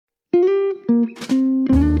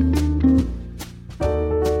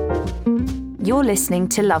You're listening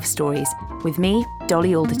to Love Stories with me,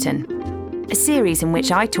 Dolly Alderton, a series in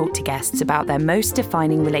which I talk to guests about their most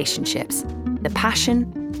defining relationships, the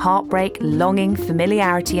passion, heartbreak, longing,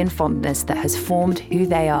 familiarity and fondness that has formed who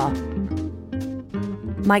they are.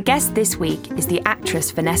 My guest this week is the actress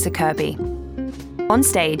Vanessa Kirby. On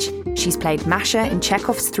stage, she's played Masha in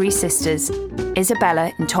Chekhov's Three Sisters,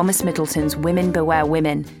 Isabella in Thomas Middleton's Women Beware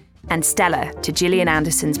Women, and Stella to Gillian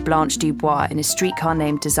Anderson's Blanche Dubois in A Streetcar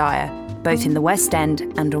Named Desire, both in the West End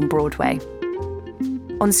and on Broadway.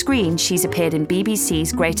 On screen, she's appeared in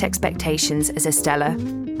BBC's Great Expectations as Estella,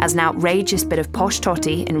 as an outrageous bit of posh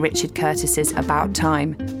totty in Richard Curtis's About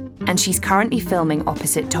Time, and she's currently filming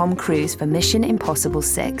opposite Tom Cruise for Mission Impossible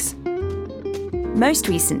 6. Most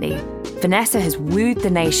recently, Vanessa has wooed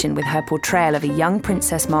the nation with her portrayal of a young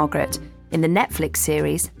Princess Margaret in the Netflix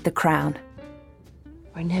series The Crown.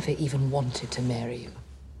 I never even wanted to marry you.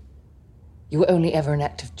 You were only ever an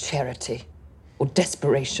act of charity or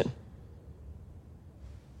desperation.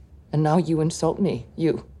 And now you insult me,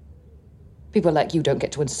 you. People like you don't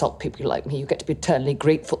get to insult people like me. You get to be eternally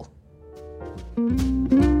grateful.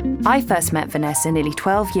 I first met Vanessa nearly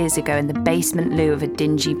 12 years ago in the basement loo of a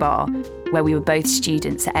dingy bar where we were both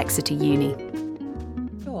students at Exeter Uni.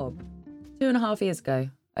 Job. 2.5 years ago.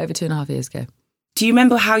 Over 2.5 years ago. Do you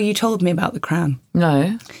remember how you told me about The Crown?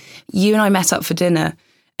 No. You and I met up for dinner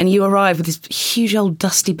and you arrived with this huge old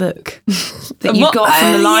dusty book that you got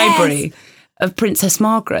from the library of Princess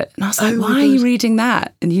Margaret. And I was like, why are you reading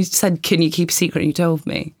that? And you said, can you keep a secret? And you told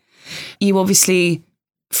me. You obviously,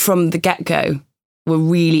 from the get-go, were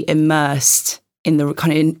really immersed in the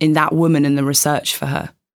kind of in that woman and the research for her.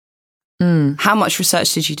 How much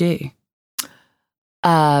research did you do?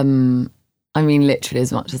 I mean, literally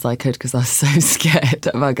as much as I could because I was so scared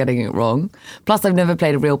about getting it wrong. Plus, I've never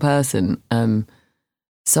played a real person.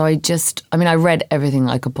 So I read everything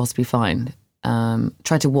I could possibly find.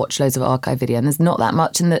 Tried to watch loads of archive video, and there's not that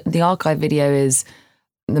much. And the archive video is,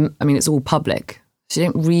 it's all public. So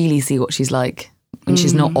you don't really see what she's like when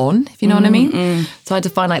she's not on, if you know what I mean. So I had to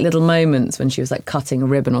find like little moments when she was like cutting a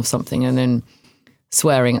ribbon off something and then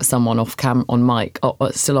swearing at someone off on mic,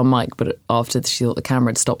 still on mic, but after she thought the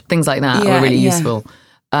camera had stopped. Things like that were really useful.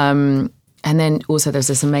 And then also there's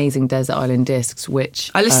this amazing Desert Island Discs, which...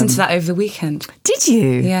 I listened to that over the weekend. Did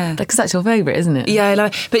you? Yeah. Because that's your favourite, isn't it? Yeah, I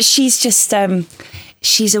love it. But she's just,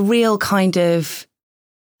 she's a real kind of,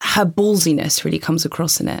 her ballsiness really comes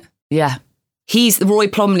across in it. Yeah. Roy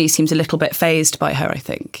Plomley seems a little bit fazed by her, I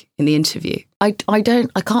think, in the interview. I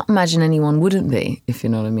can't imagine anyone wouldn't be, if you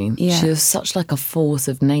know what I mean. Yeah. She was such like a force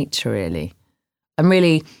of nature, really. I'm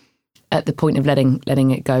really at the point of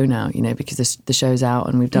letting it go now, because the show's out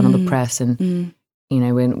and we've done all the press and,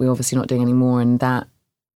 we're obviously not doing any more and that.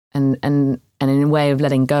 And in a way of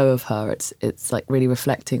letting go of her, it's like really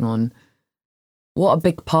reflecting on what a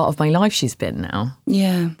big part of my life she's been now.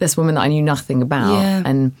 Yeah. This woman that I knew nothing about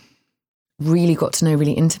and really got to know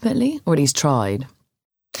really intimately, or at least tried.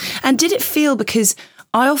 And did it feel, because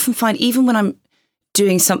I often find even when I'm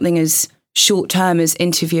doing something as short term as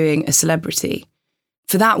interviewing a celebrity,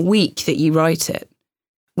 for that week that you write it,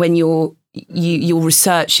 when you're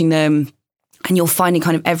researching them and you're finding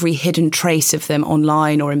kind of every hidden trace of them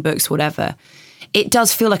online or in books, whatever, it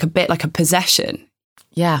does feel like a bit like a possession.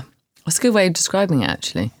 Yeah, that's a good way of describing it,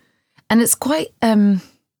 actually. And it's quite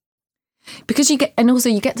because you get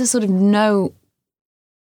to sort of know.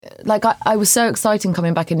 Like I was so excited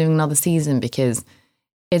coming back and doing another season because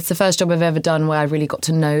it's the first job I've ever done where I really got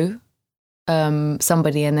to know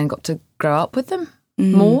somebody and then got to grow up with them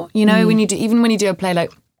more. When you do a play,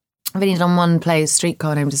 like I've only done one play,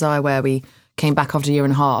 Streetcar Named Desire, where we came back after a year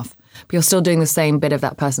and a half, but you're still doing the same bit of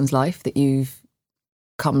that person's life that you've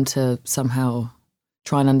come to somehow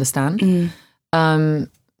try and understand.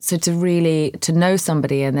 So to know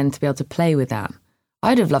somebody and then to be able to play with that,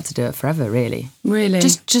 I'd have loved to do it forever, really. Really?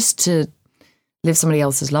 Just to live somebody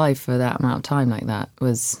else's life for that amount of time like that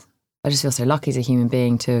I just feel so lucky as a human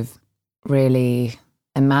being to have really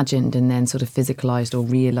imagined and then sort of physicalised or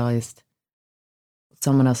realised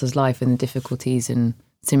someone else's life and the difficulties and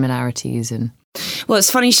similarities and... Well,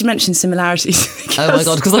 it's funny you should mention similarities. Oh my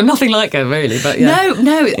God, because I'm nothing like her, really, but yeah.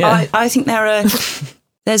 No, yeah. I think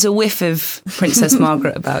there's a whiff of Princess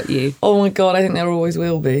Margaret about you. Oh my God, I think there always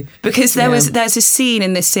will be. Because there's a scene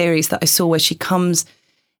in this series that I saw where she comes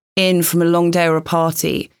in from a long day or a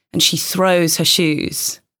party and she throws her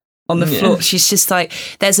shoes on the floor. She's just like,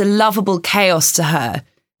 there's a lovable chaos to her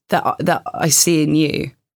that I see in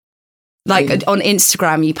you. Like on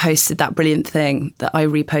Instagram, you posted that brilliant thing that I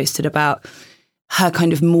reposted about her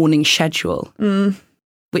kind of morning schedule.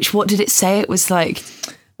 Which, what did it say? It was like...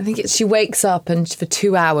 I think she wakes up and for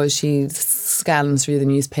 2 hours she scans through the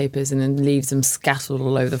newspapers and then leaves them scattered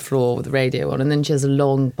all over the floor with the radio on. And then she has a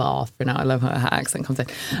long bath for an hour. I love her accent comes in.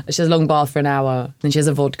 She has a long bath for an hour. Then she has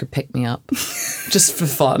a vodka pick-me-up just for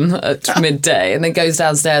fun at midday. And then goes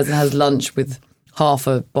downstairs and has lunch with half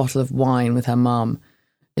a bottle of wine with her mum.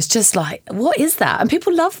 It's just like, what is that? And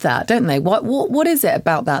people love that, don't they? What is it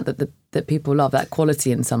about that people love, that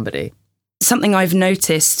quality in somebody? Something I've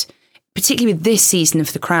noticed, particularly with this season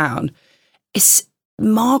of The Crown, is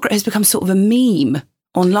Margaret has become sort of a meme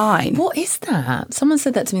online. What is that? Someone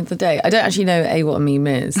said that to me the other day. I don't actually know, what a meme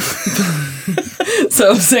is.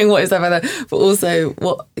 So I'm saying, what is that about that? But also,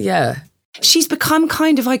 She's become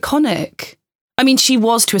kind of iconic. I mean, she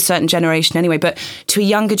was to a certain generation anyway, but to a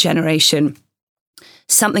younger generation,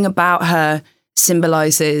 something about her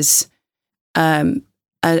symbolises a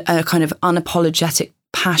kind of unapologetic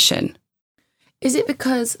passion. Is it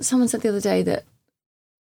because someone said the other day that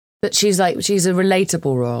she's a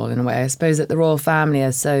relatable royal in a way? I suppose that the royal family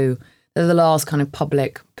they're the last kind of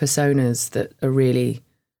public personas that are really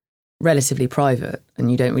relatively private, and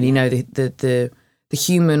you don't really know the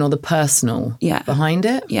human or the personal behind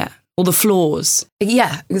it. Yeah. Or the flaws.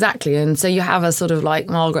 Yeah, exactly. And so you have a sort of like,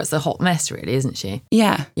 Margaret's a hot mess, really, isn't she?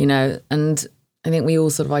 Yeah. You know, and I think we all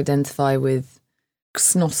sort of identify with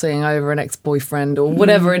snotting over an ex-boyfriend or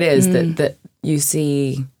whatever it is that you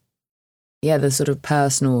see, the sort of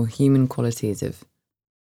personal human qualities of.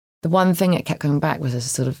 The one thing that kept coming back was a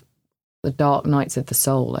sort of the dark nights of the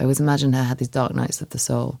soul. I always imagined her had these dark nights of the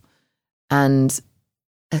soul and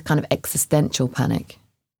a kind of existential panic.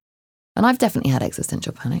 And I've definitely had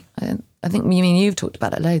existential panic. I think you've talked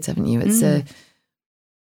about it loads, haven't you? It's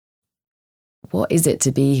what is it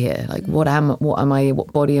to be here? Like, what am I?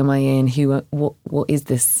 What body am I in? What is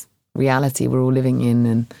this reality we're all living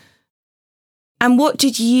in? And what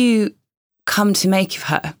did you come to make of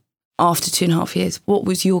her after 2.5 years? What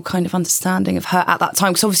was your kind of understanding of her at that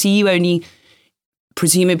time? Because obviously you only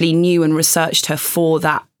presumably knew and researched her for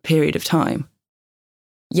that period of time.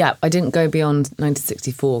 Yeah, I didn't go beyond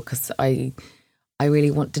 1964 because I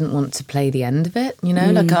really didn't want to play the end of it, you know?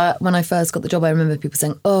 Like when I first got the job, I remember people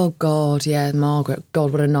saying, oh, God, yeah, Margaret,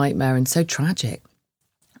 God, what a nightmare and so tragic.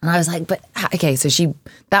 And I was like, but, okay, so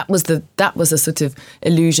that was a sort of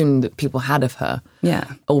illusion that people had of her.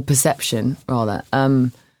 Yeah. Or perception, rather.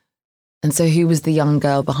 And so who was the young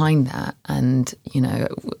girl behind that? And, you know,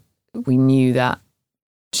 we knew that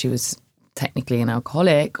she was technically an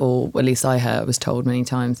alcoholic, or at least I was told many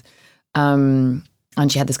times. And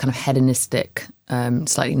she had this kind of hedonistic,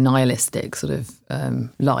 slightly nihilistic sort of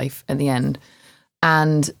life at the end.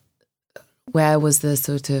 And where was the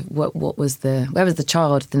sort of, where was the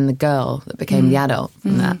child, then the girl that became the adult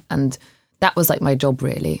from that? And that was like my job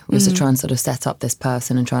really, was to try and sort of set up this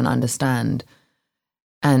person and try and understand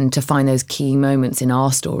and to find those key moments in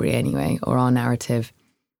our story anyway, or our narrative,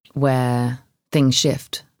 where things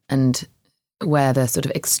shift and where the sort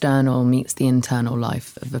of external meets the internal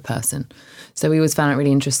life of a person. So we always found it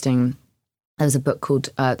really interesting. There was a book called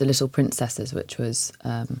The Little Princesses, which was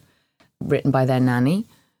written by their nanny,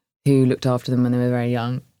 who looked after them when they were very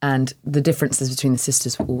young. And the differences between the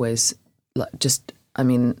sisters were always there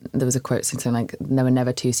was a quote saying something like, there were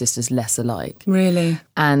never two sisters less alike. Really?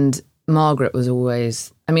 And Margaret was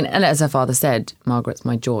always, as her father said, Margaret's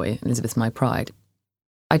my joy, Elizabeth's my pride.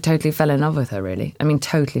 I totally fell in love with her, really.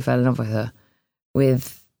 Totally fell in love with her.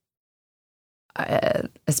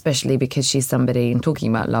 Especially because she's somebody, and talking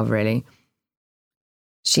about love really,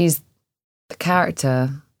 she's the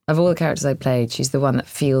character, of all the characters I played, she's the one that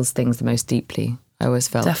feels things the most deeply, I always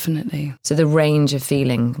felt. Definitely. So the range of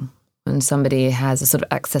feeling, when somebody has a sort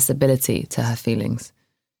of accessibility to her feelings,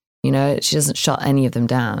 you know, she doesn't shut any of them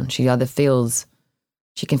down. She either feels,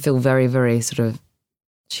 she can feel very, very sort of,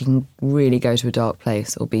 she can really go to a dark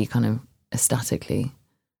place or be kind of ecstatically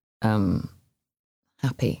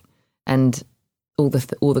happy, and all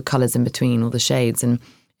the colours in between, all the shades. And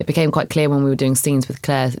it became quite clear when we were doing scenes with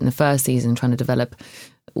Claire in the first season, trying to develop,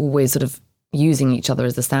 always sort of using each other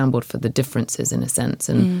as a soundboard for the differences in a sense.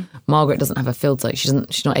 And Margaret doesn't have a filter;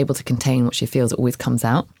 she's not able to contain what she feels. It always comes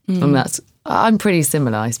out. And I'm pretty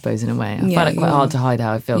similar, I suppose, in a way. I find it quite hard to hide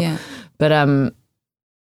how I feel. Yeah. But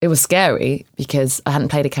it was scary because I hadn't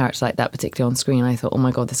played a character like that particularly on screen. I thought, oh my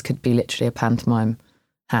God, this could be literally a pantomime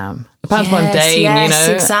Ham. A pantomime Dane, you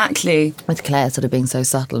know? Exactly. With Claire sort of being so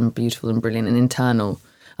subtle and beautiful and brilliant and internal.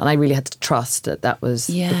 And I really had to trust that was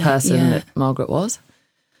the person that Margaret was.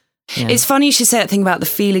 Yeah. It's funny you should say that thing about the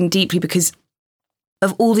feeling deeply, because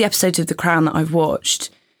of all the episodes of The Crown that I've watched,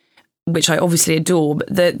 which I obviously adore,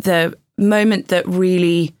 but the moment that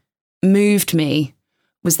really moved me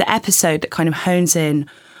was the episode that kind of hones in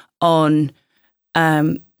on,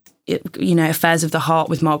 affairs of the heart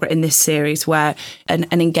with Margaret in this series, where an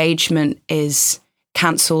engagement is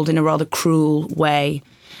cancelled in a rather cruel way,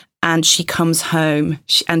 and she comes home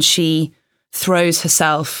and she throws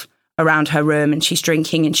herself around her room, and she's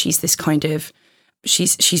drinking, and she's this kind of,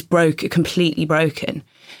 she's completely broken.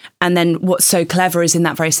 And then what's so clever is in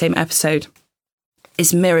that very same episode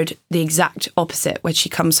is mirrored the exact opposite, where she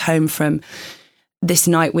comes home from this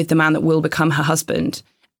night with the man that will become her husband,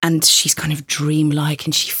 and she's kind of dreamlike,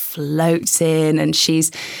 and she floats in, and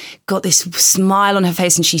she's got this smile on her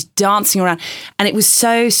face, and she's dancing around. And it was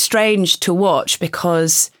so strange to watch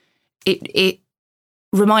because it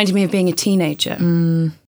reminded me of being a teenager.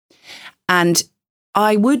 And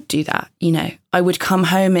I would do that, I would come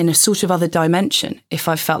home in a sort of other dimension if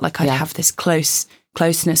I felt like I'd have this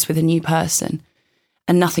closeness with a new person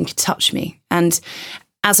and nothing could touch me. And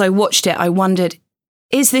as I watched it, I wondered,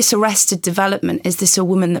 is this arrested development? Is this a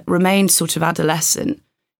woman that remained sort of adolescent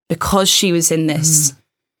because she was in this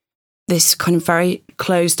kind of very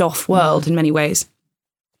closed off world in many ways?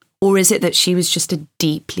 Or is it that she was just a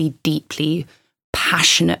deeply, deeply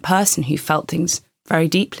passionate person who felt things very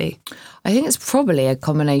deeply? I think it's probably a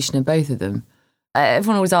combination of both of them.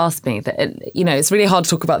 Everyone always asks me that, it's really hard to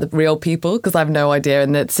talk about the real people because I have no idea,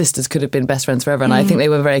 and that sisters could have been best friends forever. And I think they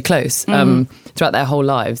were very close throughout their whole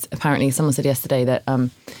lives. Apparently, someone said yesterday that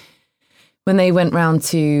when they went round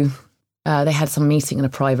to, they had some meeting in a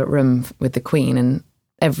private room with the Queen, and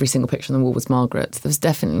every single picture on the wall was Margaret. There was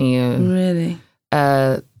definitely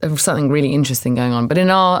there was something really interesting going on. But in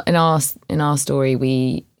our story,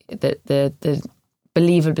 the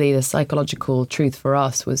believably the psychological truth for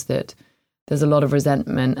us was that there's a lot of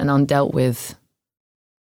resentment and undealt with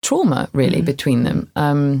trauma, really, between them,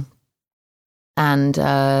 and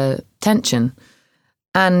tension.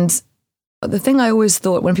 And the thing I always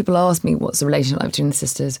thought when people ask me what's the relationship like between the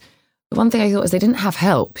sisters, the one thing I thought was they didn't have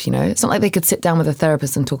help, It's not like they could sit down with a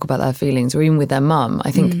therapist and talk about their feelings, or even with their mum.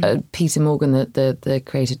 I think Peter Morgan, the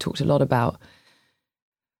creator, talked a lot about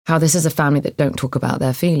how this is a family that don't talk about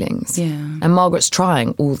their feelings. Yeah. And Margaret's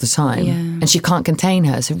trying all the time. Yeah. And she can't contain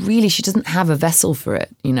her. So really, she doesn't have a vessel for it,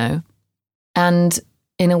 And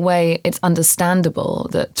in a way, it's understandable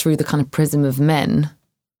that through the kind of prism of men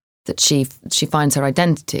that she finds her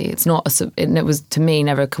identity. It's not, it was to me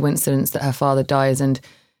never a coincidence that her father dies. And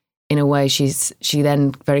in a way, she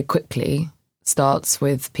then very quickly starts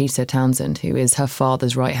with Peter Townsend, who is her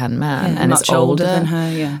father's right-hand man, and much is older than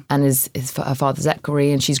her, and is her father's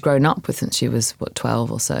equerry, and she's grown up with since she was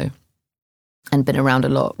 12 or so, and been around a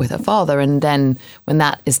lot with her father. And then when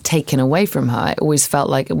that is taken away from her, it always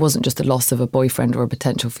felt like it wasn't just the loss of a boyfriend or a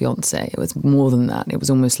potential fiance. It was more than that. It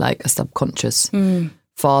was almost like a subconscious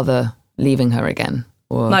father leaving her again.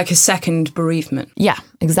 Or, like a second bereavement. Yeah,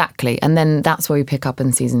 exactly. And then that's where we pick up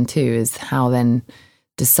in season 2, is how then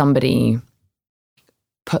does somebody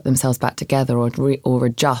put themselves back together or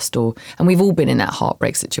adjust, and we've all been in that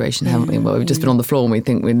heartbreak situation, haven't we? Where we've just been on the floor and we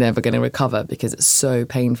think we're never going to recover because it's so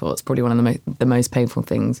painful. It's probably one of the most painful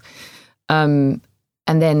things. And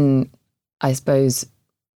then I suppose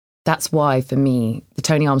that's why, for me, the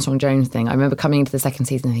Tony Armstrong-Jones thing, I remember coming into the second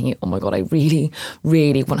season and thinking, oh my God, I really,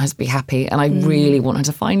 really want her to be happy, and I really want her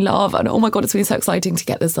to find love, and oh my God, it's been so exciting to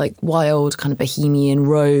get this like wild kind of bohemian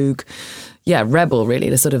rogue, rebel,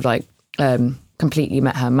 really, the sort of like completely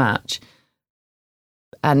met her match,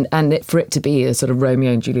 and for it to be a sort of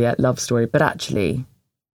Romeo and Juliet love story. But actually,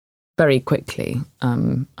 very quickly,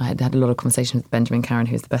 I had a lot of conversations with Benjamin Caron,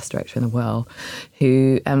 who's the best director in the world,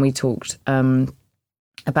 and we talked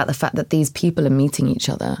about the fact that these people are meeting each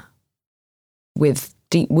other with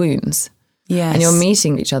deep wounds. Yes. And you're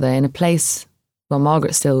meeting each other in a place, well,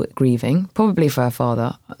 Margaret's still grieving, probably for her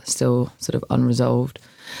father, still sort of unresolved,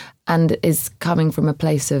 and is coming from a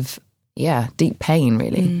place of deep pain,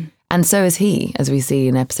 really. And so is he, as we see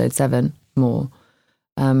in episode 7 more,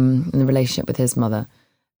 in the relationship with his mother.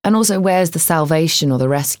 And also, where's the salvation or the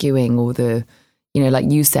rescuing or the,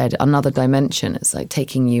 like you said, another dimension? It's like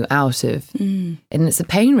taking you out of, and it's a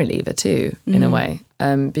pain reliever too, in a way.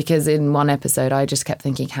 Because in one episode, I just kept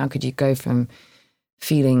thinking, how could you go from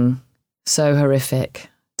feeling so horrific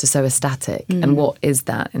to so ecstatic? And what is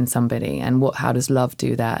that in somebody? And how does love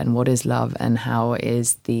do that? And what is love? And how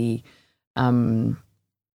is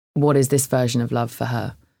what is this version of love for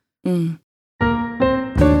her?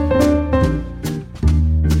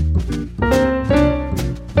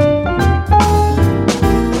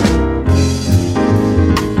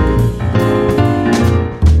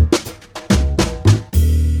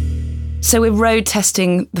 So we're road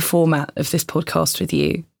testing the format of this podcast with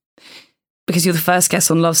you, because you're the first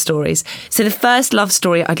guest on Love Stories. So the first love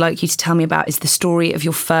story I'd like you to tell me about is the story of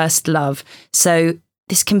your first love. So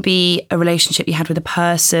this can be a relationship you had with a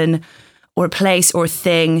person or a place or a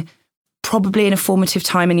thing, probably in a formative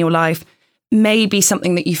time in your life, maybe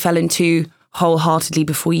something that you fell into wholeheartedly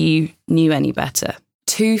before you knew any better.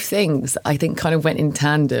 Two things I think kind of went in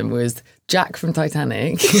tandem was Jack from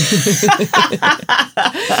Titanic.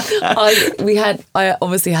 I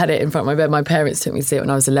obviously had it in front of my bed. My parents took me to see it when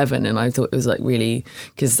I was 11, and I thought it was like really,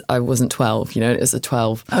 because I wasn't 12, you know, it was a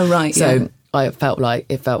 12. Oh, right. So yeah. I felt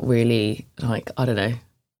really like, I don't know,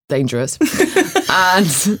 dangerous. and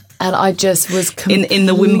I just was in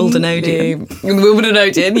the Wimbledon Odeon. In the Wimbledon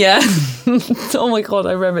Odeon, yeah. Oh my God,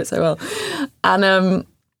 I remember it so well.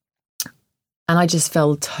 And I just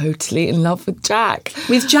fell totally in love with Jack.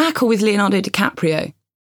 With Jack or with Leonardo DiCaprio?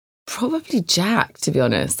 Probably Jack, to be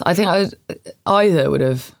honest. I think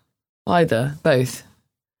both.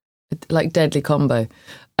 Like deadly combo.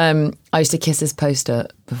 I used to kiss his poster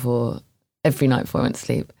every night before I went to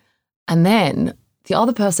sleep. And then the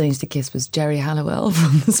other person I used to kiss was Geri Halliwell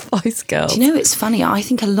from the Spice Girls. Do you know, it's funny, I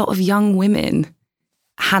think a lot of young women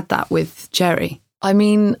had that with Geri. I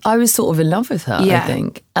mean, I was sort of in love with her, I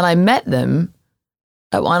think. And I met them.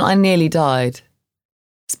 I nearly died.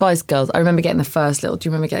 Spice Girls. I remember getting do you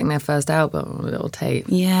remember getting their first album on a little tape?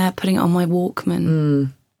 Yeah, putting it on my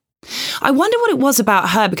Walkman. I wonder what it was about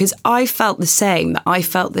her, because I felt the same, that I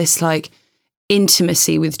felt this like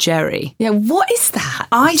intimacy with Geri. Yeah, what is that?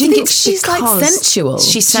 I think it's she's like sensual.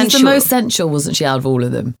 She's sensual. She's the most sensual, wasn't she, out of all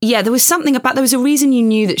of them? Yeah, there was a reason you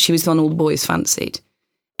knew that she was the one all the boys fancied.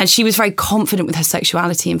 And she was very confident with her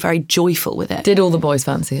sexuality and very joyful with it. Did all the boys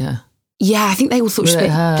fancy her? Yeah, I think they all thought she was a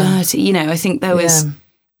bit dirty. You know, I think there was... Yeah.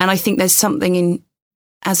 And I think there's something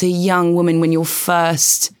as a young woman, when you're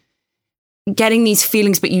first getting these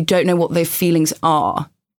feelings, but you don't know what their feelings are.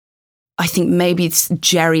 I think maybe it's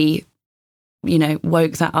Geri, you know,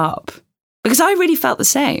 woke that up. Because I really felt the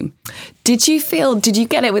same. Did you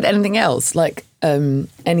get it with anything else? Like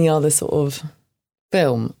any other sort of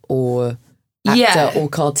film or... actor or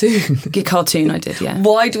cartoon? Cartoon, I did, yeah.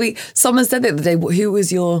 Someone said the other day, what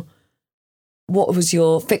was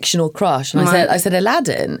your fictional crush? And I said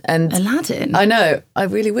Aladdin. And Aladdin? I know,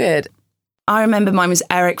 really weird. I remember mine was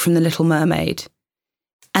Eric from The Little Mermaid.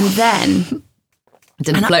 And then...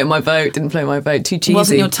 Didn't float my boat, too cheesy.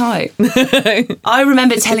 Wasn't your type. I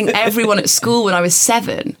remember telling everyone at school when I was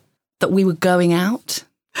 7 that we were going out.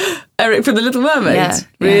 Eric from The Little Mermaid? Yeah.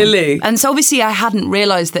 Really? And so obviously I hadn't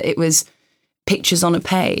realised that it was pictures on a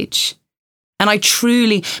page. And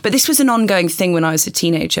but this was an ongoing thing when I was a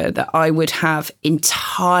teenager, that I would have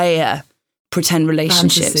entire pretend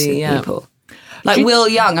relationships with people. Like Will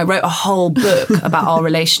Young, I wrote a whole book about our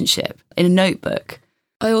relationship in a notebook.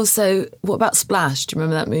 What about Splash? Do you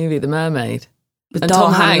remember that movie, The Mermaid? With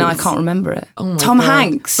Tom Hanks? No, I can't remember it. Oh my Tom God.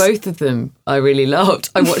 Hanks. Both of them I really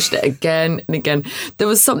loved. I watched it again and again. There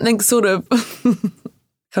was something sort of...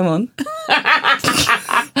 Come on.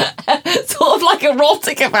 sort of like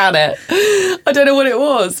erotic about it. I don't know what it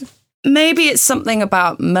was. Maybe it's something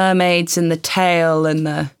about mermaids and the tail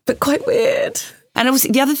and But quite weird. And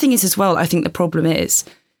obviously the other thing is as well, I think the problem is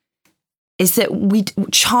that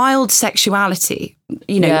child sexuality,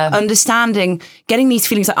 you know, understanding, getting these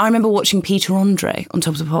feelings. Like I remember watching Peter Andre on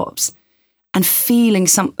Top of the Pops and feeling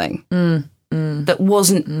something that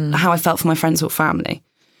wasn't how I felt for my friends or family.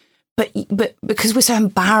 But because we're so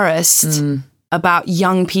embarrassed about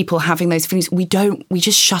young people having those feelings, we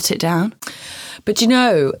just shut it down. But you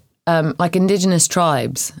know, like indigenous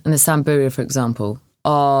tribes and the Samburu, for example,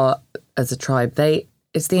 are, as a tribe,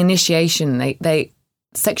 it's the initiation. They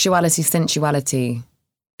sexuality, sensuality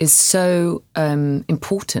is so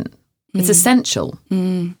important. It's essential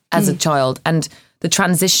as a child, and the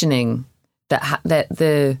transitioning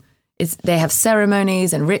they have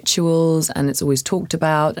ceremonies and rituals, and it's always talked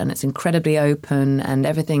about, and it's incredibly open, and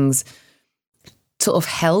everything's sort of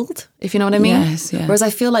held, if you know what I mean. Yes, yeah. Whereas I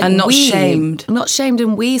feel like not shamed,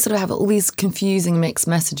 and we sort of have all these confusing mixed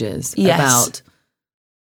messages about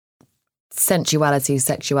sensuality,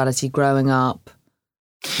 sexuality, growing up.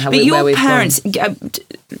 But your parents,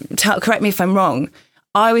 correct me if I'm wrong,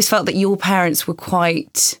 I always felt that your parents were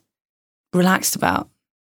quite relaxed about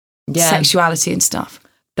sexuality and stuff.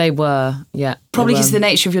 They were, yeah. Probably because of the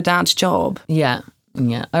nature of your dad's job. Yeah,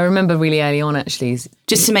 yeah. I remember really early on, actually.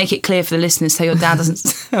 Just to make it clear for the listeners, so your dad doesn't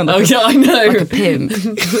sound I know. like a pimp.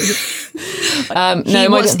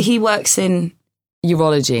 He works in...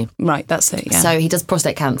 urology. Right, that's it, yeah. So he does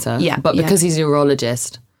prostate cancer. Yeah. But because he's a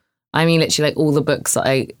urologist, I mean, literally, like, all the books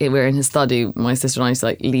that were in his study, my sister and I used to,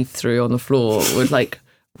 like, leaf through on the floor with, like,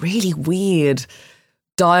 really weird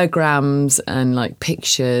diagrams and like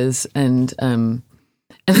pictures and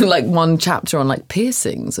like one chapter on like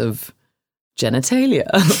piercings of genitalia.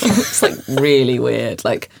 It's like really weird.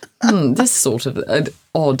 Like, this sort of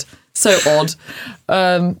odd, so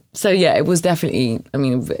odd. So yeah, it was definitely, I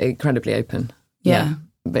mean, incredibly open. Yeah.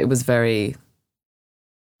 But it was very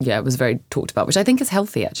talked about, which I think is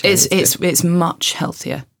healthy actually. It's much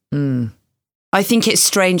healthier. I think it's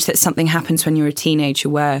strange that something happens when you're a teenager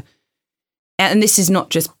where, and this is not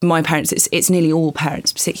just my parents, it's nearly all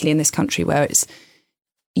parents, particularly in this country, where it's,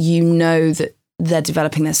 you know that they're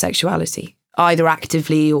developing their sexuality, either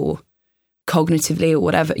actively or cognitively or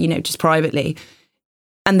whatever, you know, just privately.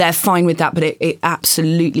 And they're fine with that, but it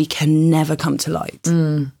absolutely can never come to light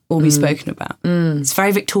or be spoken about. It's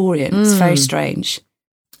very Victorian. It's very strange.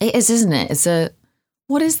 It is, isn't it?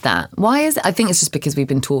 What is that? Why is it? I think it's just because we've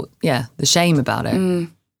been taught, the shame about it,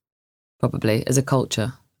 probably, as a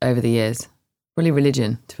culture over the years. Probably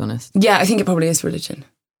religion, to be honest. Yeah, I think it probably is religion.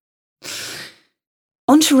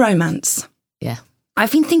 On to romance. Yeah.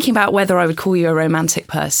 I've been thinking about whether I would call you a romantic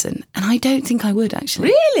person, and I don't think I would, actually.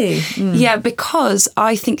 Really? Yeah, because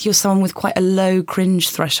I think you're someone with quite a low cringe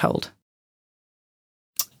threshold.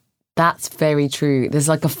 That's very true. There's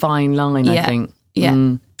like a fine line, I think.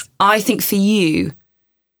 Yeah. I think for you,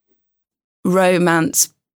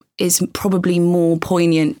 romance is probably more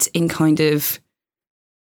poignant in kind of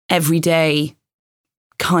everyday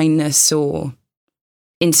kindness or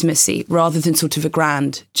intimacy rather than sort of a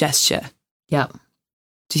grand gesture. Yeah.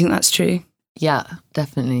 Do you think that's true? Yeah,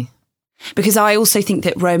 definitely. Because I also think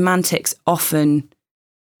that romantics often,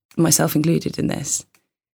 myself included in this,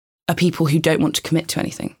 are people who don't want to commit to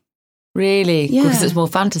anything. Really? Yeah. Because it's more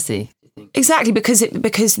fantasy. Exactly, because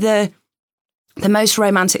the most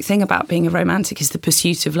romantic thing about being a romantic is the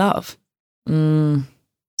pursuit of love.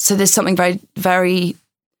 So there's something very, very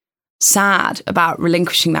sad about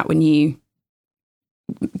relinquishing that when you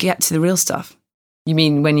get to the real stuff. You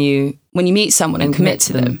mean when you meet someone and commit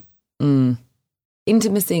to them?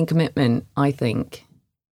 Intimacy and commitment, I think,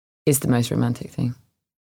 is the most romantic thing.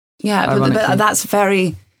 Yeah, but that's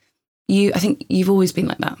very. I think you've always been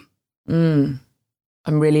like that.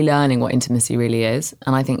 I'm really learning what intimacy really is,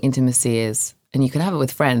 and I think intimacy is, and you can have it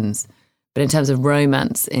with friends, but in terms of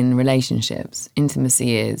romance in relationships,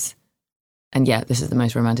 intimacy is, and yeah, this is the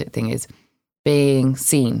most romantic thing, is being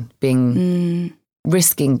seen,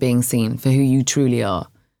 risking being seen for who you truly are.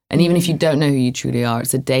 And even if you don't know who you truly are,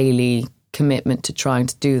 it's a daily commitment to trying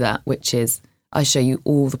to do that, which is, I show you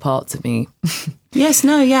all the parts of me.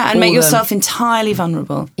 And make yourself entirely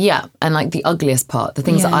vulnerable. Yeah, and like the ugliest part, the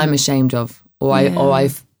things that I'm ashamed of, or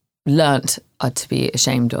I've learnt to be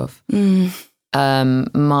ashamed of. What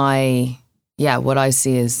I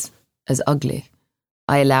see as ugly,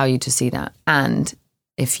 I allow you to see that. And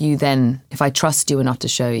if I trust you enough to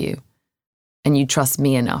show you, and you trust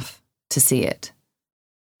me enough to see it,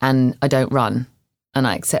 and I don't run, and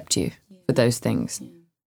I accept you for those things,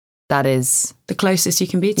 that is the closest you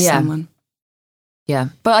can be to someone. Yeah,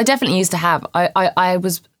 but I definitely used to have.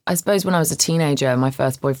 I suppose when I was a teenager, my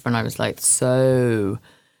first boyfriend, I was like, I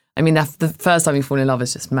mean, that's the first time you fall in love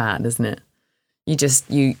is just mad, isn't it?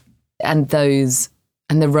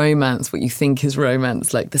 And the romance, what you think is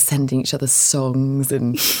romance, like the sending each other songs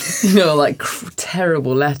and, like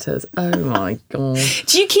terrible letters. Oh my God.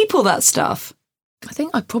 Do you keep all that stuff? I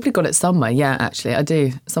think I probably got it somewhere. Yeah, actually, I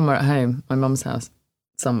do. Somewhere at home, my mum's house,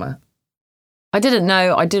 somewhere. I didn't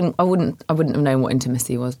know. I wouldn't have known what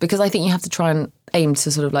intimacy was, because I think you have to try and aim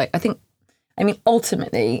to sort of like,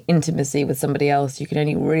 ultimately intimacy with somebody else, you can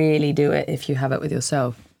only really do it if you have it with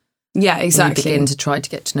yourself. Yeah, exactly. You begin to try to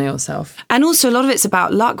get to know yourself. And also a lot of it's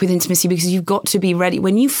about luck with intimacy, because you've got to be ready.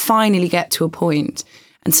 When you finally get to a point,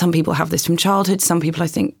 and some people have this from childhood, some people I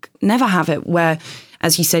think never have it, where,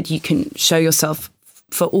 as you said, you can show yourself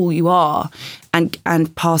for all you are and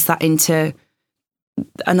pass that into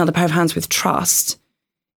another pair of hands with trust.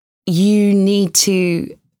 You need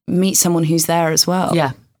to meet someone who's there as well.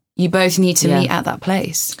 Yeah. You both need to meet at that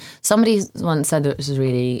place. Somebody once said that, which is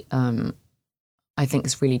really, I think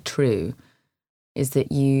it's really true, is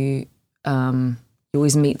that you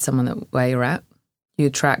always meet someone where you're at. You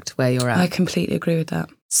attract where you're at. I completely agree with that.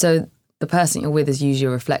 So the person you're with is usually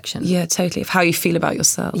a reflection. Yeah, totally. Of how you feel about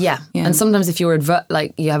yourself. Yeah. And sometimes if you're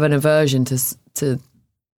you have an aversion to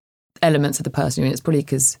elements of the person you're in, it's probably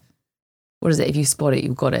because, what is it? If you spot it,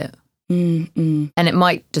 you've got it. And it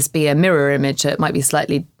might just be a mirror image. So it might be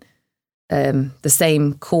slightly the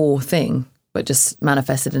same core thing, but just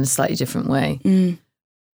manifested in a slightly different way.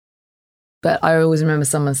 But I always remember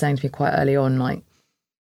someone saying to me quite early on, like,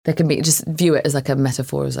 there can be, just view it as like a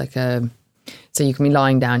metaphor, as like a So you can be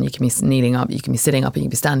lying down, you can be kneeling up, you can be sitting up, and you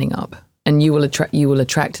can be standing up. And you will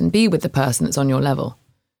attract and be with the person that's on your level.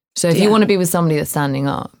 So if you want to be with somebody that's standing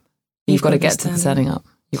up, you've got to get to the standing up.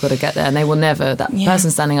 You've got to get there. And they will never, that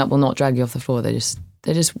person standing up will not drag you off the floor. They just,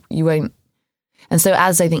 you won't. And so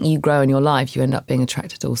as I think you grow in your life, you end up being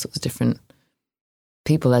attracted to all sorts of different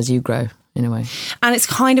people as you grow, in a way. And it's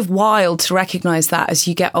kind of wild to recognise that as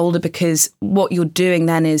you get older, because what you're doing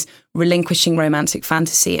then is relinquishing romantic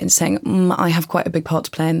fantasy and saying, I have quite a big part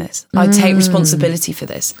to play in this. I take responsibility for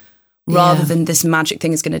this, rather than this magic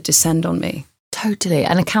thing is going to descend on me. Totally.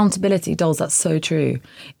 And accountability, dolls, that's so true.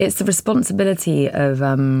 It's the responsibility of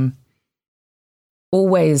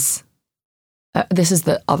always, this is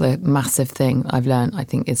the other massive thing I've learned, I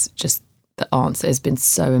think, is just the answer has been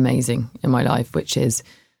so amazing in my life, which is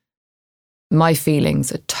my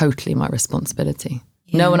feelings are totally my responsibility.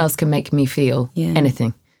 No one else can make me feel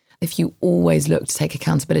anything. If you always look to take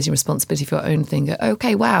accountability and responsibility for your own thing, go,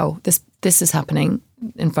 okay, wow, this is happening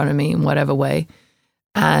in front of me in whatever way.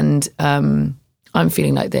 And I'm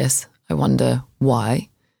feeling like this. I wonder why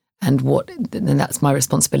and what, then that's my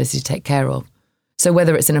responsibility to take care of. So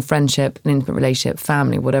whether it's in a friendship, an intimate relationship,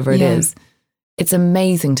 family, whatever it is, it's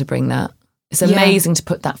amazing to bring that. It's amazing to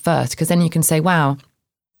put that first, because then you can say, wow,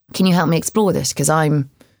 can you help me explore this? Because I'm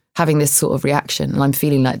having this sort of reaction and I'm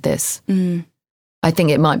feeling like this. I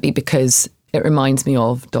think it might be because it reminds me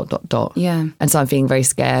of ... Yeah. And so I'm feeling very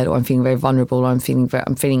scared, or I'm feeling very vulnerable, or I'm feeling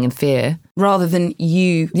in fear. Rather than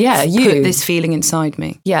you put this feeling inside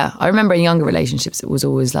me. Yeah. I remember in younger relationships, it was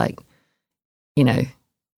always like, but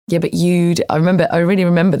I really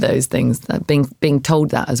remember those things, being told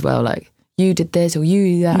that as well, like, you did this or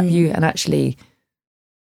you did that, and actually,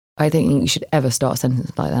 I don't think you should ever start a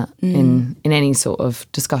sentence like that in any sort of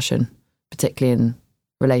discussion, particularly in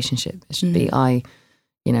relationship. It should be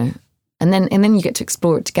and then you get to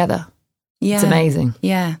explore it together. Yeah. It's amazing.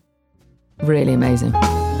 Yeah. Really amazing.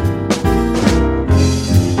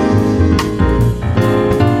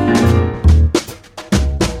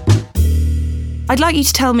 I'd like you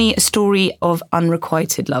to tell me a story of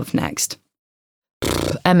unrequited love next.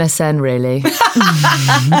 MSN, really.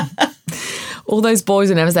 All those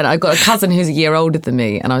boys in MSN. I've got a cousin who's a year older than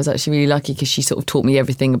me, and I was actually really lucky because she sort of taught me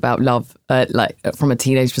everything about love, from a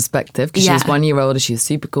teenage perspective, because she was 1 year older. She was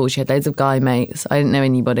super cool. She had loads of guy mates. I didn't know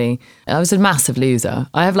anybody. I was a massive loser.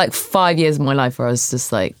 I have 5 years of my life where I was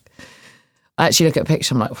just like, I actually look at a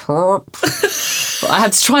picture, I'm like, I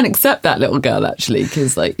had to try and accept that little girl, actually,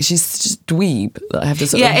 because she's just dweeb. I have to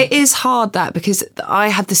sort of... it is hard, that, because I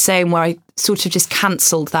had the same where I sort of just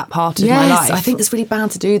cancelled that part of my life. I think it's really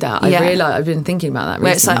bad to do that. I've been thinking about that recently.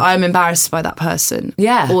 Where it's like, I'm embarrassed by that person.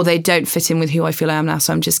 Yeah. Or they don't fit in with who I feel I am now,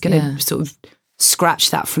 so I'm just going to sort of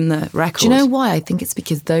scratch that from the record. Do you know why? I think it's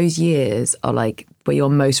because those years are where you're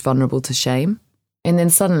most vulnerable to shame. And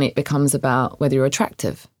then suddenly it becomes about whether you're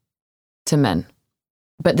attractive to men.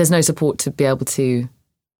 But there's no support to be able to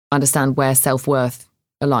understand where self-worth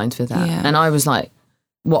aligns with that. Yeah. And I was like,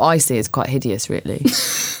 what I see is quite hideous, really.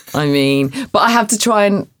 I mean, but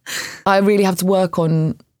I really have to work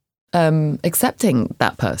on accepting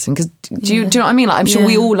that person. Because do you know what I mean? I'm sure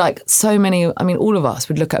we all, all of us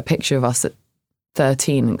would look at a picture of us at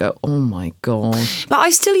 13 and go, oh my God. But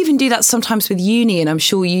I still even do that sometimes with uni, and I'm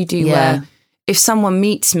sure you do, where if someone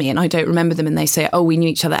meets me and I don't remember them and they say, oh, we knew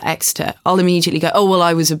each other at Exeter, I'll immediately go, oh, well,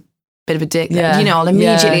 I was a bit of a dick. Yeah. I'll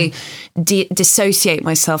immediately dissociate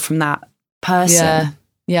myself from that person.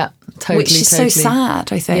 Yeah, totally. Which is so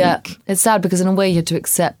sad, I think. Yeah, it's sad because in a way you had to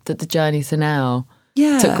accept that the journey to now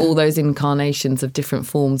took all those incarnations of different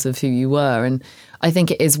forms of who you were. And I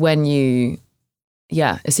think it is when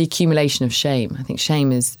it's the accumulation of shame. I think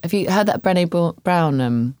shame is, have you heard that Brené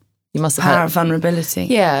Brown, you must have Power of Vulnerability.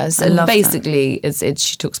 Yeah, so basically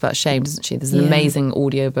she talks about shame, doesn't she? There's an amazing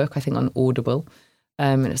audiobook, I think, on Audible.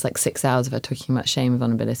 And it's 6 hours of her talking about shame and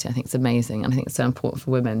vulnerability. I think it's amazing. And I think it's so important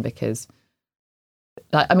for women because,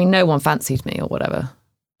 no one fancied me or whatever.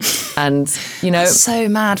 And, It's so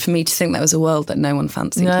mad for me to think there was a world that no one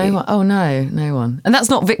fancied you. Oh, no one. And that's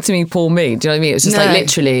not victimy poor me. Do you know what I mean? It's just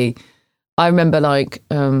literally, I remember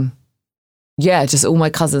just all my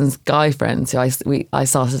cousins' guy friends who I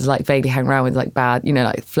started to vaguely hang around with bad,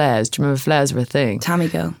 flares. Do you remember flares were a thing? Tammy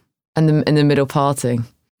girl. And in the middle partying.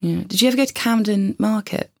 Yeah. Did you ever go to Camden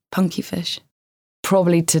Market, Punky Fish?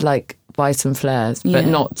 Probably to buy some flares, but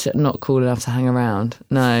not cool enough to hang around.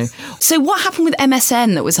 No. So what happened with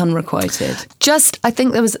MSN that was unrequited? I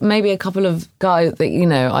think there was maybe a couple of guys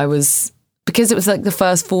that, I was, because it was the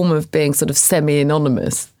first form of being sort of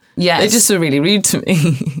semi-anonymous. Yeah. They just were really rude to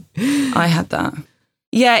me. I had that.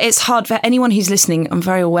 Yeah, it's hard for anyone who's listening. I'm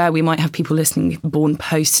very aware we might have people listening born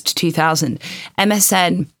post 2000.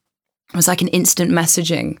 MSN was like an instant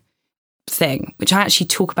messaging thing, which I actually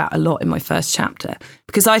talk about a lot in my first chapter,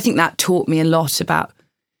 because I think that taught me a lot about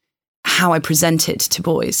how I presented to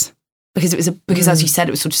boys. Because as you said,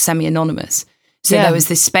 it was sort of semi-anonymous. So there was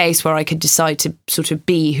this space where I could decide to sort of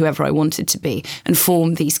be whoever I wanted to be and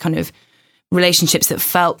form these kind of relationships that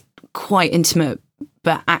felt quite intimate,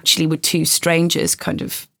 but actually were two strangers kind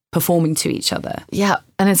of performing to each other. Yeah,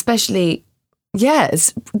 and especially,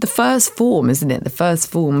 it's the first form, isn't it? The first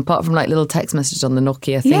form, apart from like little text message on the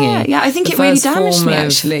Nokia thingy. Yeah, I think it really damaged me,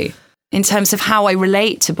 actually, in terms of how I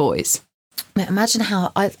relate to boys. Imagine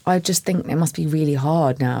how, I just think it must be really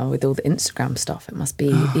hard now with all the Instagram stuff. It must be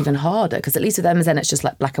even harder, because at least with MSN it's just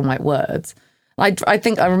like black and white words. I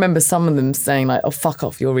think I remember some of them saying like, oh, fuck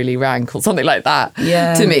off, you're really rank, or something like that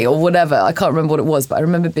to me, or whatever. I can't remember what it was, but I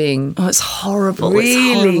remember being... Oh, it's horrible.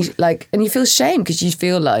 Really, it's horrible. Like, and you feel shame because you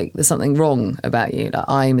feel like there's something wrong about you. Like,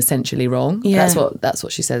 I'm essentially wrong. Yeah. That's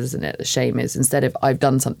what she says, isn't it? The shame is, instead of I've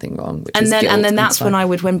done something wrong. Which and is then guilt, and then that's when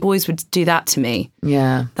when boys would do that to me.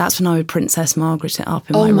 Yeah. That's when I would Princess Margaret it up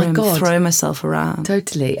in my room, throw myself around.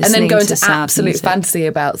 Totally. And then go into absolute fantasy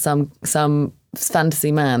about some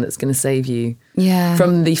fantasy man that's going to save you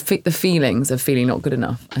from the feelings of feeling not good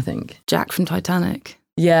enough, I think. Jack from Titanic.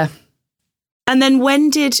 Yeah. And then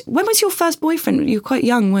when was your first boyfriend? You were quite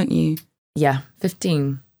young, weren't you? Yeah,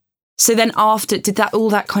 15. So then after, did all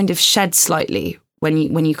that kind of shed slightly when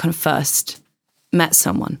you kind of first met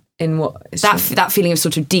someone? In what? That feeling of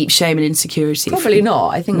sort of deep shame and insecurity? Probably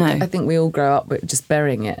not. I think we all grow up with just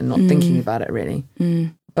burying it and not thinking about it really.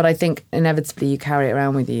 But I think inevitably you carry it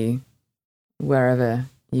around with you wherever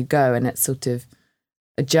you go, and it's sort of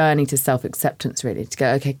a journey to self-acceptance, really, to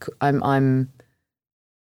go, okay, I'm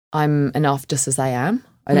enough just as I am.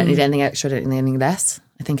 I don't need anything extra, I don't need anything less.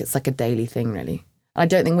 I think it's like a daily thing, really. I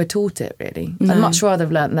don't think we're taught it, really. No. I'd much rather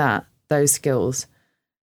have learnt those skills,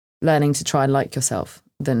 learning to try and like yourself,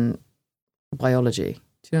 than biology.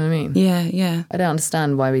 Do you know what I mean? Yeah. I don't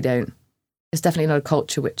understand why we don't. It's definitely not a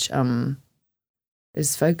culture which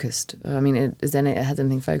is focused. I mean, it has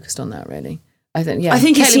anything focused on that, really. I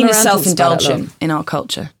think it's seen as self-indulgent in our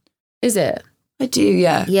culture. Is it? I do,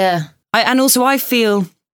 yeah. Yeah. And also I feel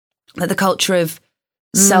that the culture of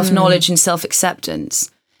self-knowledge and self-acceptance,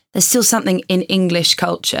 there's still something in English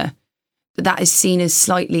culture that is seen as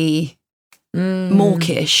slightly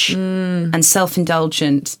mawkish and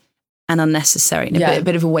self-indulgent and unnecessary and a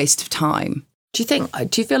bit of a waste of time. Do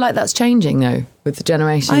you feel like that's changing though with the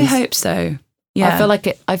generations? I hope so. Yeah.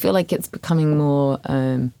 I feel like it's becoming more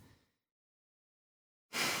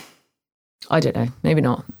I don't know, maybe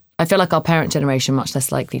not. I feel like our parent generation much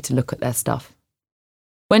less likely to look at their stuff.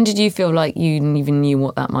 When did you feel like you even knew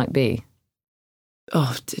what that might be?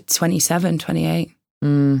 Oh, 27, 28.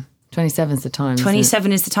 27 is the time.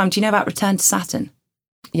 27 is the time. Do you know about Return to Saturn?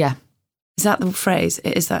 Yeah. Is that the phrase?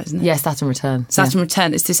 It is that, isn't it? Yeah, Saturn Return. Saturn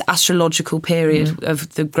Return. It's this astrological period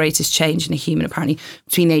of the greatest change in a human, apparently,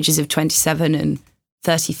 between the ages of 27 and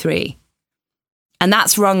 33. And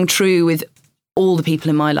that's rung true with all the people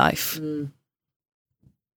in my life.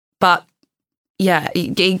 But yeah,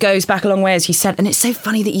 it goes back a long way, as you said. And it's so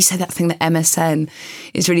funny that you said that thing, that MSN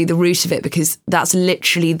is really the root of it, because that's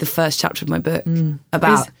literally the first chapter of my book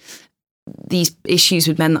about these issues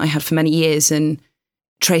with men that I had for many years and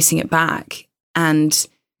tracing it back. And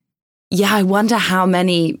yeah, I wonder how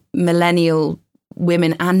many millennial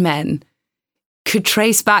women and men could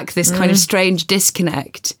trace back this kind of strange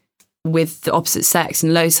disconnect with the opposite sex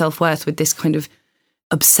and low self-worth with this kind of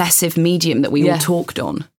obsessive medium that we all talked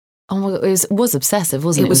on. Oh my God, it was obsessive,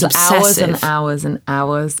 wasn't it? It was obsessive. Hours and hours and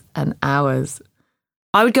hours and hours.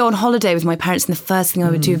 I would go on holiday with my parents and the first thing I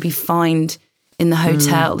would do would be find in the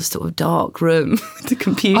hotel, the sort of dark room with the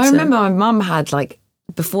computer. I remember my mum had, like,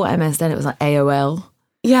 before MSN, it was like AOL.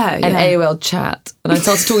 Yeah. And AOL chat. And I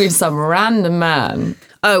started talking to some random man.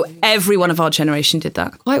 Oh, every one of our generation did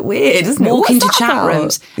that. Quite weird, isn't it? Walk into chat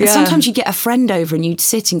rooms. Yeah. And sometimes you'd get a friend over and you'd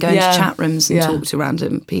sit and go into chat rooms and talk to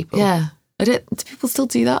random people. Yeah. Do people still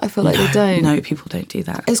do that? I feel like they don't. No, people don't do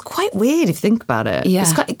that. It's quite weird if you think about it.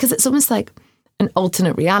 Yeah. Because it's almost like an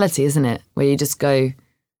alternate reality, isn't it? Where you just go,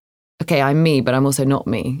 okay, I'm me, but I'm also not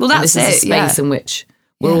me. Well, that's and this is a space in which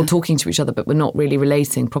we're all talking to each other, but we're not really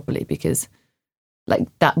relating properly, because like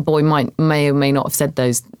that boy may or may not have said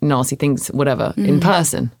those nasty things, whatever, in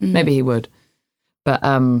person. Maybe he would. But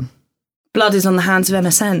blood is on the hands of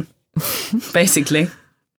MSN, basically.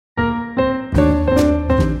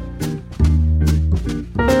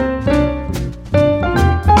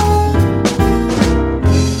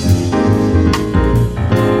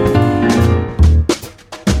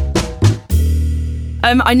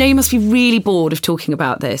 I know you must be really bored of talking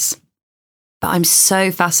about this, but I'm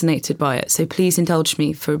so fascinated by it. So please indulge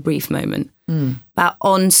me for a brief moment about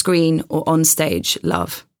on-screen or on-stage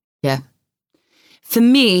love. Yeah. For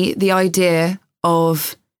me, the idea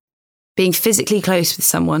of being physically close with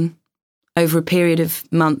someone over a period of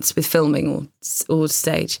months with filming or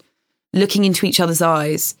stage, looking into each other's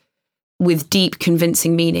eyes with deep,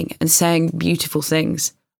 convincing meaning and saying beautiful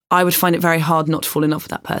things, I would find it very hard not to fall in love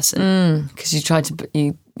with that person. Because you try to,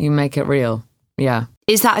 you make it real. Yeah.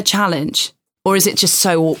 Is that a challenge? Or is it just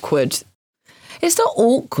so awkward? It's not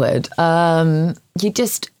awkward.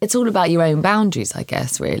 It's all about your own boundaries, I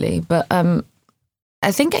guess, really. But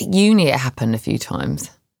I think at uni it happened a few times.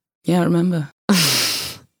 Yeah, I remember.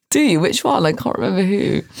 Do you? Which one? I can't remember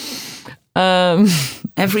who.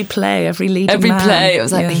 Every play, every leading Every man. play, it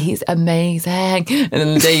was like, he's amazing. And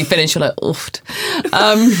then the day you finish, you're like, oofed.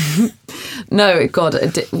 No, God,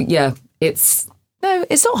 it's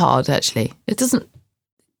not hard, actually. It doesn't,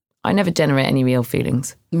 I never generate any real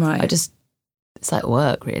feelings. Right. It's like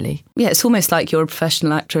work, really. Yeah, it's almost like you're a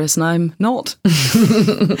professional actress and I'm not.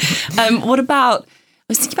 What about, I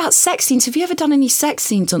was thinking about sex scenes. Have you ever done any sex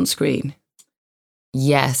scenes on screen?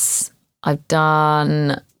 Yes, I've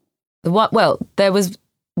done there was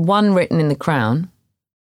one written in The Crown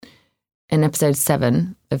in episode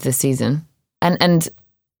 7 of this season. And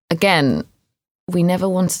again, we never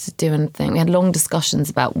wanted to do anything. We had long discussions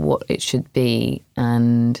about what it should be,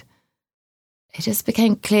 and it just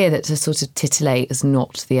became clear that to sort of titillate is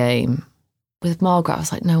not the aim. With Margaret, I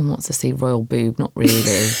was like, no one wants to see royal boob, not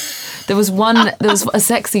really. There was a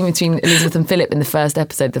sex scene between Elizabeth and Philip in the first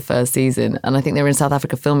episode of the first season, and I think they were in South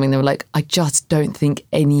Africa filming. They were like, I just don't think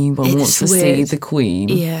anyone wants to see the Queen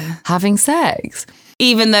having sex.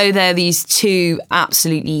 Even though they're these two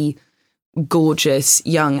absolutely gorgeous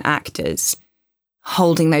young actors,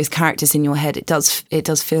 holding those characters in your head, it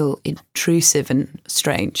does feel intrusive and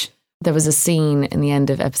strange. There was a scene in the end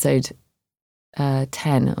of episode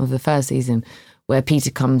 10 of the first season where Peter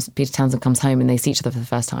Townsend comes home and they see each other for the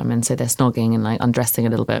first time, and so they're snogging and like undressing a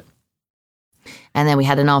little bit. And then we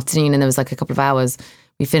had an afternoon and there was like a couple of hours.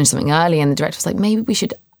 We finished something early and the director was like, maybe we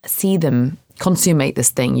should see them consummate this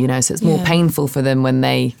thing, so it's more painful for them when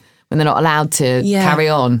they're not allowed to carry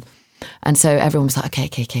on. And so everyone was like,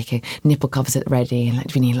 okay, nipple covers at ready, and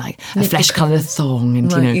like, we need like a flesh-coloured thong,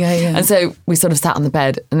 and And so we sort of sat on the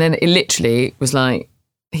bed, and then it literally was like,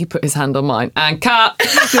 he put his hand on mine and cut.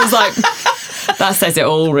 It was like, that says it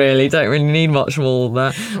all, really. Don't really need much more than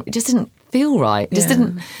that. It just didn't feel right. It just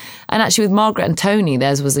didn't. And actually, with Margaret and Tony,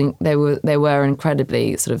 they were an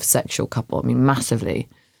incredibly sort of sexual couple. I mean, massively,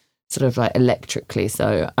 sort of like electrically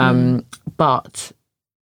so. But.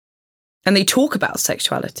 And they talk about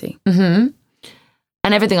sexuality. Mm-hmm.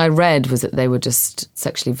 And everything I read was that they were just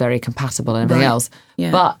sexually very compatible and everything else.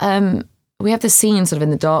 Yeah. But we have the scene sort of in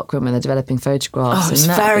the dark room when they're developing photographs. Oh, it's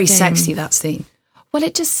very sexy, that scene. Well,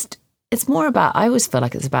 it's more about, I always feel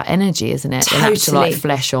like it's about energy, isn't it? Totally. Actual, like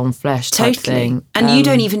flesh on flesh type thing. And you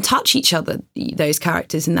don't even touch each other, those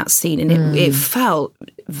characters in that scene. And it felt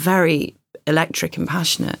very electric and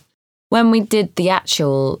passionate. When we did the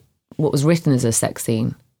actual, what was written as a sex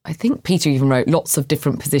scene, I think Peter even wrote lots of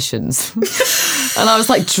different positions. And I was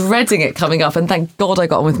like dreading it coming up. And thank God I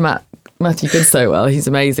got on with Matthew Good so well. He's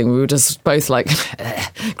amazing. We were just both like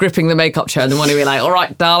gripping the makeup chair, and then one would be like, all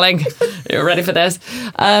right, darling, you're ready for this.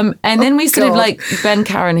 And then we sort of like, Ben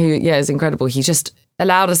Caron, who is incredible, he just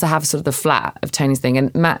allowed us to have sort of the flat of Tony's thing.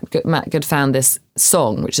 And Matt Good found this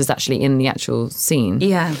song, which is actually in the actual scene.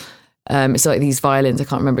 Yeah. It's like these violins, I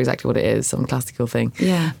can't remember exactly what it is, some classical thing.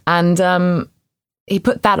 Yeah. And he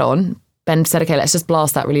put that on. Ben said, okay, let's just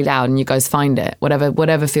blast that really loud and you guys find it,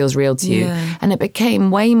 whatever feels real to you. Yeah. And it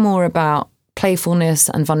became way more about playfulness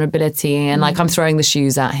and vulnerability, and like I'm throwing the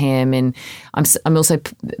shoes at him, and I'm also,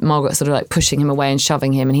 Margaret sort of like pushing him away and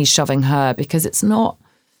shoving him, and he's shoving her, because it's not,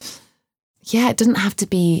 it doesn't have to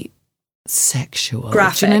be sexual.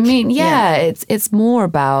 Graphic. Do you know what I mean? Yeah. It's more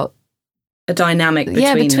about a dynamic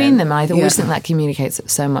between them. I always think that communicates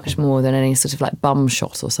so much more than any sort of like bum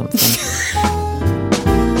shot or something.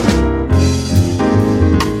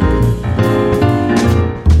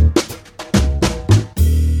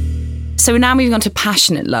 So we're now moving on to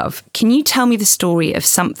passionate love. Can you tell me the story of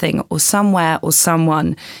something or somewhere or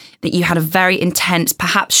someone that you had a very intense,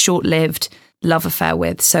 perhaps short-lived love affair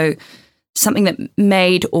with? So something that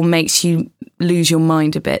made or makes you lose your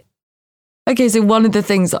mind a bit. Okay, so one of the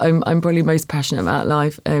things that I'm probably most passionate about in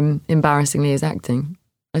life, embarrassingly, is acting.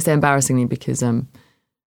 I say embarrassingly because, I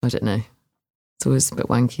don't know, it's always a bit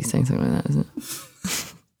wanky saying something like that, isn't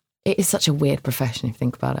it? It is such a weird profession if you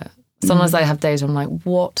think about it. Sometimes I have days where I'm like,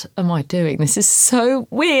 what am I doing? This is so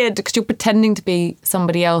weird, because you're pretending to be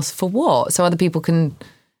somebody else for what? So other people can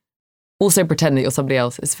also pretend that you're somebody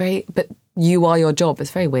else. But you are your job. It's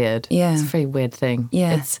very weird. Yeah. It's a very weird thing.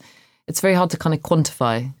 Yeah. It's very hard to kind of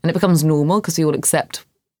quantify. And it becomes normal because we all accept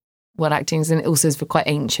what acting is. And it also is quite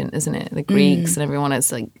ancient, isn't it? The Greeks and everyone,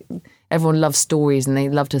 it's like, everyone loves stories and they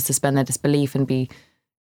love to suspend their disbelief and be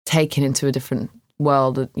taken into a different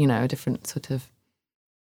world, a different sort of,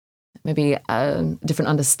 maybe a different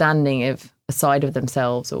understanding of a side of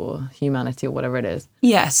themselves or humanity or whatever it is.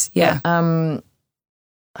 Yes, yeah.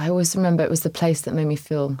 I always remember it was the place that made me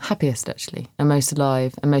feel happiest, actually, and most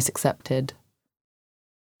alive and most accepted.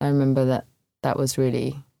 I remember that was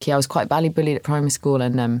really key. I was quite badly bullied at primary school,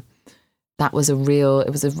 and that was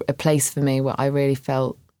a place for me where I really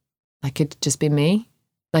felt I could just be me.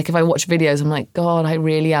 Like if I watch videos, I'm like, God, I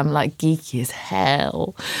really am like geeky as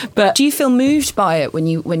hell. But do you feel moved by it when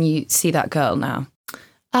you see that girl now?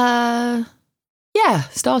 Yeah,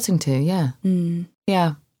 starting to, yeah.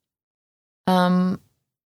 Yeah. And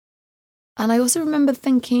I also remember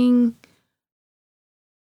thinking,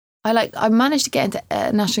 I managed to get into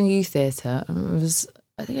National Youth Theatre.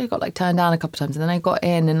 I think I got turned down a couple of times, and then I got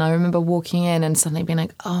in, and I remember walking in and suddenly being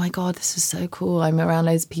like, oh my God, this is so cool. I'm around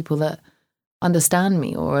loads of people that understand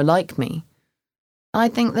me or are like me. I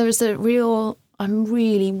think there's I'm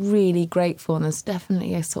really, really grateful, and there's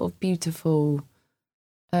definitely a sort of beautiful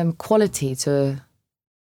quality to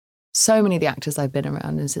so many of the actors I've been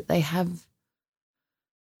around, is that they have,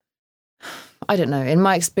 I don't know, in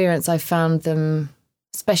my experience, I found them,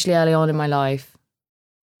 especially early on in my life,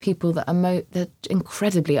 people that are they're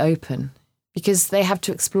incredibly open, because they have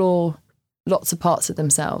to explore lots of parts of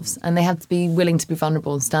themselves, and they have to be willing to be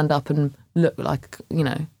vulnerable and stand up and look like,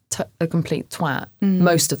 a complete twat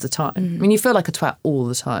most of the time. I mean, you feel like a twat all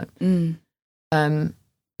the time.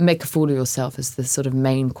 Make a fool of yourself is the sort of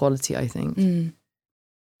main quality, I think.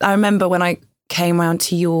 I remember when I came round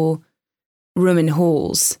to your room in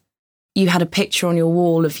Halls, you had a picture on your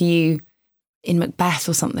wall of you in Macbeth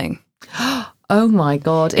or something. Oh my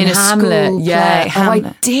God, in a Hamlet. School Yeah, play, Hamlet.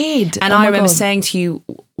 I did. And I remember saying to you,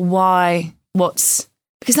 because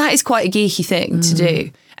that is quite a geeky thing to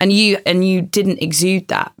do. And you didn't exude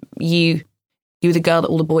that. You were the girl that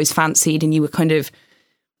all the boys fancied, and you were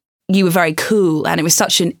very cool. And it was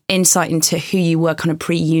such an insight into who you were kind of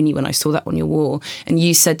pre-uni when I saw that on your wall. And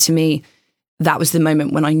you said to me, that was the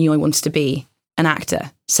moment when I knew I wanted to be an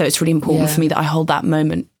actor. So it's really important for me that I hold that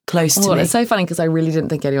moment close to me. It's so funny because I really didn't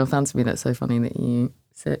think anyone fancied me. That's so funny that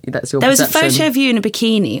that's your There was perception. a photo of you in a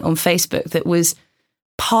bikini on Facebook that was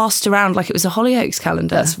passed around like it was a Hollyoaks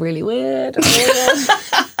calendar. That's really weird.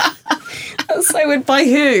 That's so weird. By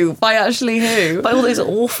who? By actually who? By all those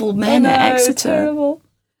awful men at Exeter. Terrible.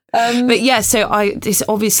 But yeah, so I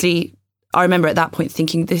remember at that point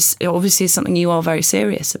thinking, this obviously is something you are very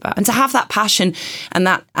serious about. And to have that passion and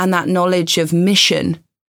that knowledge of mission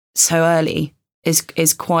so early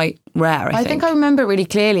is quite rare, I think. I think I remember it really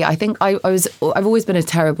clearly. I think I've always been a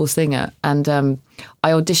terrible singer, and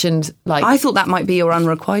I auditioned I thought that might be your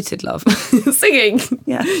unrequited love. singing.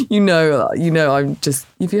 Yeah. You know, I'm just,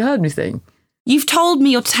 have you heard me sing? You've told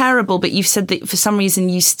me you're terrible, but you've said that for some reason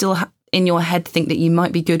you still in your head think that you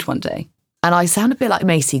might be good one day. And I sound a bit like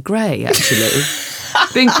Macy Gray, actually.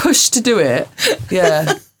 Being pushed to do it.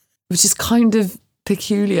 Yeah. Which is kind of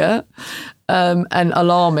peculiar and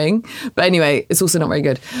alarming. But anyway, it's also not very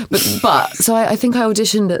good. But so I think I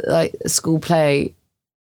auditioned at a school play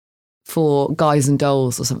for Guys and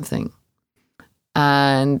Dolls or something.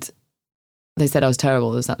 And they said I was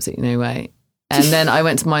terrible. There was absolutely no way. And then I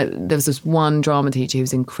went to there was this one drama teacher who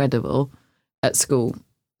was incredible at school.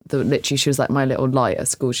 Literally, she was like my little light at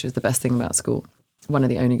school. She was the best thing about school. One of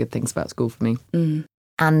the only good things about school for me.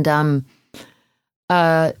 And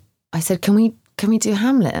I said, can we do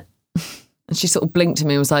Hamlet? And she sort of blinked at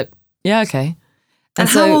me and was like, yeah, okay. And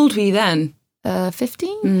so, how old were you then?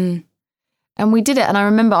 15. And we did it. And I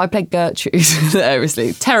remember I played Gertrude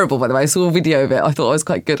hilariously. Terrible, by the way. I saw a video of it. I thought I was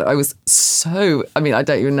quite good. I don't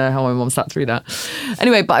even know how my mum sat through that.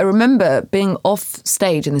 Anyway, but I remember being off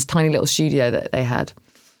stage in this tiny little studio that they had.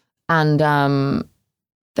 And and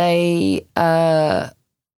I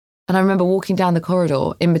remember walking down the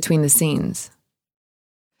corridor in between the scenes.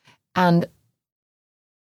 And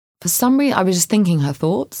for some reason, I was just thinking her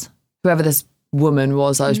thoughts, whoever this woman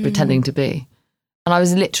was I was pretending to be. And I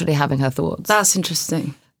was literally having her thoughts. That's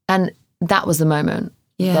interesting. And that was the moment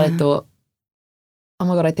that I thought, oh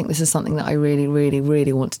my God, I think this is something that I really, really,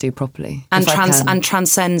 really want to do properly. And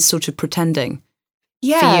transcends sort of pretending.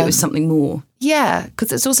 Yeah. For you, it was something more. Yeah,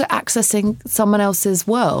 because it's also accessing someone else's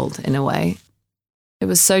world in a way. It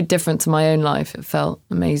was so different to my own life. It felt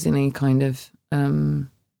amazingly kind of,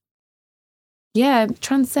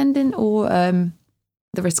 transcendent, or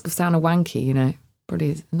the risk of sounding wanky, you know,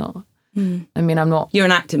 probably not. I mean, I'm not... You're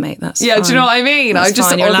an actor, mate. That's Yeah, fine. do you know what I mean? That's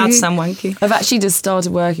fine. You're allowed to sound wanky. I've actually just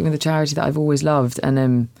started working with a charity that I've always loved,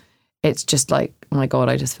 and it's just like, oh my God,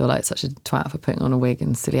 I just feel like such a twat for putting on a wig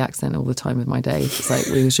and silly accent all the time of my day. It's like,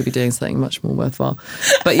 we should be doing something much more worthwhile.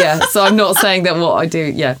 But yeah, so I'm not saying that what I do,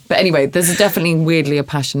 yeah. But anyway, there's definitely weirdly a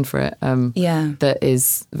passion for it that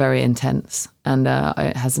is very intense, and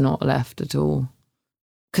it has not left at all.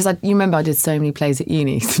 Because you remember I did so many plays at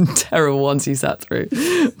uni, some terrible ones you sat through.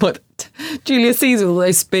 But Julius Caesar, all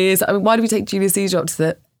those spears. I mean, why do we take Julius Caesar up to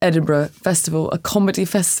the Edinburgh Festival, a comedy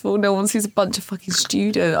festival? No one sees a bunch of fucking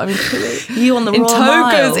students. I mean, you on the Royal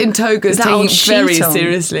Mile. In togas, taking it very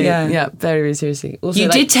seriously. Yeah, very, very seriously. Also, you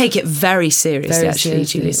did take it very seriously, actually,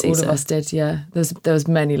 Julius Caesar. All of us did, yeah. There was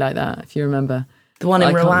many like that, if you remember. The one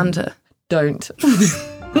in Rwanda. Don't.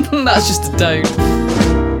 That's just a don't.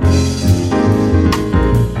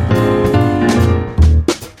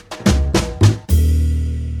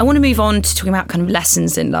 I want to move on to talking about kind of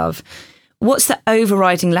lessons in love. What's the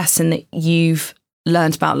overriding lesson that you've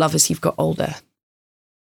learned about love as you've got older?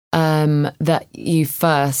 That you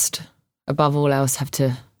first, above all else, have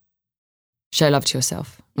to show love to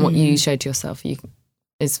yourself. What you show to yourself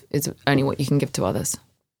is only what you can give to others.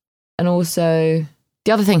 And also,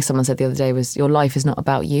 the other thing someone said the other day was, your life is not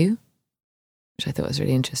about you, which I thought was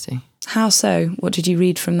really interesting. How so? What did you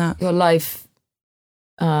read from that? Your life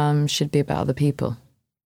should be about other people.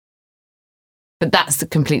 But that's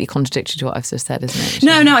completely contradictory to what I've just said, isn't it?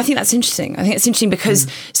 No, I think that's interesting. I think it's interesting because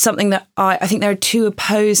something that I think there are two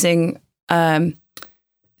opposing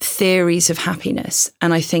theories of happiness.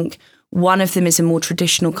 And I think one of them is a more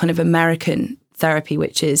traditional kind of American therapy,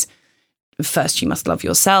 which is first you must love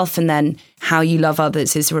yourself, and then how you love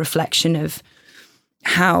others is a reflection of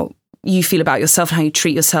how you feel about yourself and how you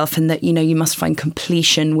treat yourself, and that, you know, you must find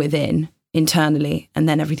completion within internally, and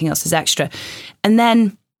then everything else is extra. And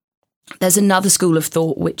then there's another school of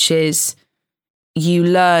thought, which is you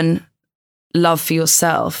learn love for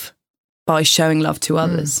yourself by showing love to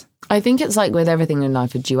others. I think it's like with everything in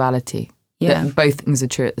life, a duality. Yeah. That both things are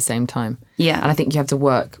true at the same time. Yeah. And I think you have to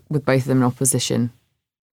work with both of them in opposition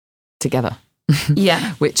together.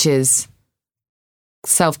 Yeah. Which is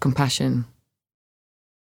self-compassion,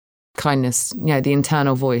 kindness, you know, the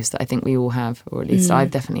internal voice that I think we all have, or at least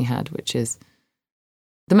I've definitely had, which is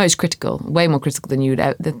the most critical, way more critical than you would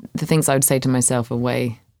ever, the things I would say to myself are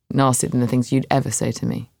way nastier than the things you'd ever say to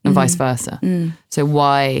me, and vice versa. So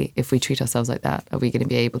why, if we treat ourselves like that, are we going to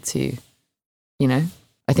be able to, you know?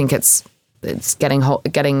 I think it's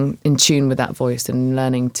getting in tune with that voice and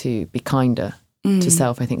learning to be kinder to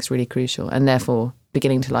self, I think is really crucial. And therefore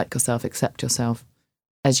beginning to like yourself, accept yourself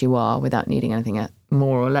as you are without needing anything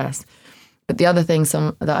more or less. But the other thing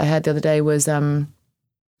that I heard the other day was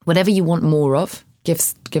whatever you want more of, give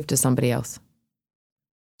to somebody else.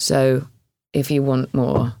 So if you want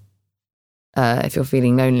more, if you're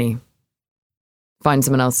feeling lonely, find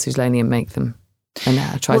someone else who's lonely and make them.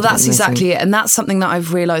 And try. Well, that's exactly it. And that's something that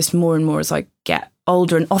I've realised more and more as I get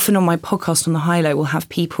older. And often on my podcast on the High Low, we'll have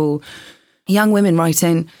people, young women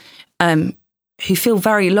writing, who feel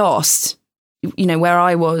very lost, you know, where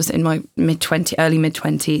I was in my early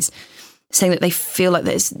mid-20s, saying that they feel like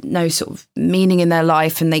there's no sort of meaning in their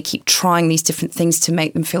life, and they keep trying these different things to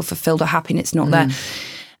make them feel fulfilled or happy, and it's not there.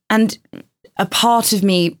 And a part of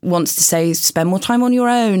me wants to say, spend more time on your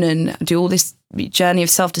own and do all this journey of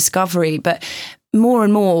self-discovery. But more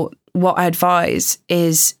and more, what I advise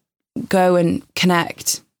is go and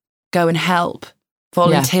connect, go and help,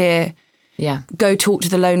 volunteer. Yeah. Go talk to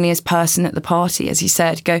the loneliest person at the party, as you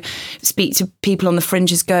said. Go speak to people on the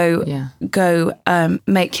fringes. Go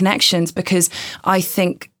make connections, because I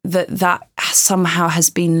think that somehow has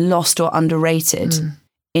been lost or underrated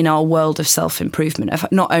in our world of self-improvement.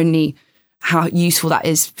 Of not only how useful that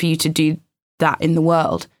is for you to do that in the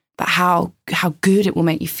world, but how good it will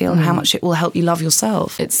make you feel and how much it will help you love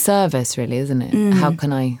yourself. It's service, really, isn't it? How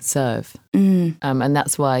can I serve? And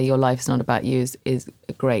that's why your life is not about you is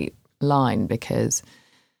a great line, because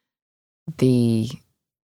if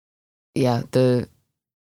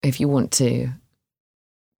you want to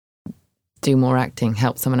do more acting,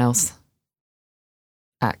 help someone else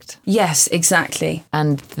act. Yes, exactly.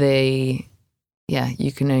 And you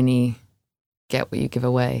can only get what you give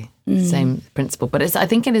away. Same principle. But I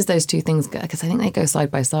think it is those two things, because I think they go side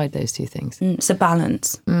by side, those two things. It's a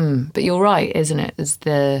balance. But you're right, isn't it? It's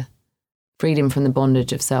the freedom from the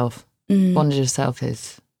bondage of self. Bondage of self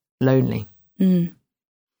is lonely.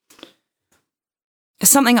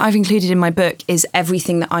 something I've included in my book is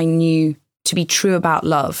everything that I knew to be true about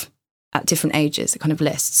love at different ages, a kind of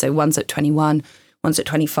list. So one's at 21, one's at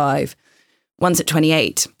 25, one's at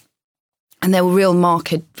 28. And there were real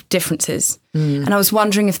marked differences. And I was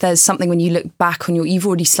wondering if there's something when you look back on you've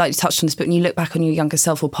already slightly touched on this, but when you look back on your younger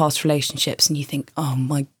self or past relationships and you think, oh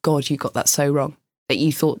my God, you got that so wrong, that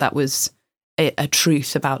you thought that was a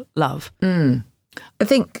truth about love. I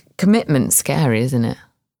think commitment's scary, isn't it?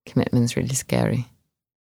 Commitment's really scary.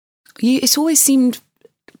 It's always seemed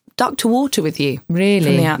duck to water with you. Really?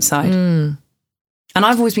 From the outside. And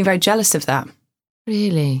I've always been very jealous of that.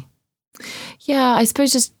 Really? Yeah, I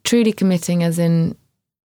suppose just truly committing as in,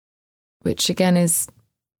 which again is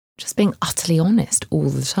just being utterly honest all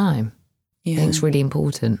the time. I think it's really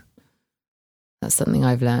important. That's something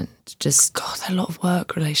I've learned. Just God, they're a lot of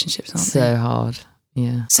work relationships, aren't they? So hard.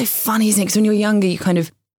 Yeah. So funny, isn't it? Because when you're younger, you kind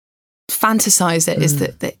of fantasize it as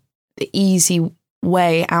the easy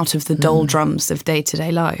way out of the doldrums of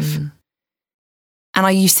day-to-day life. And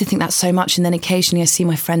I used to think that so much. And then occasionally I see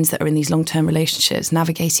my friends that are in these long-term relationships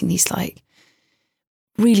navigating these like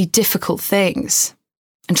really difficult things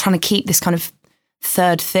and trying to keep this kind of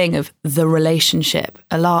third thing of the relationship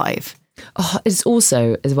alive. Oh, it's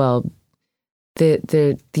also as well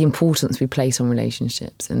the importance we place on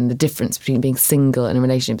relationships and the difference between being single and a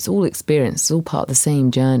relationship. It's all experience. It's all part of the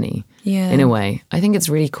same journey in a way. I think it's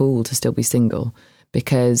really cool to still be single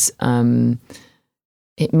because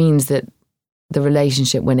it means that the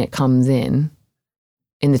relationship, when it comes in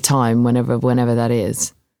the time, whenever that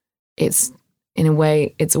is, it's in a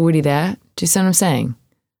way, it's already there. Do you see what I'm saying?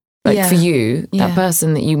 Like for you, that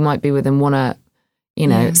person that you might be with and want to,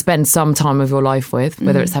 spend some time of your life with,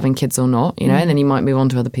 whether it's having kids or not, and then you might move on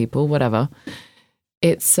to other people, whatever.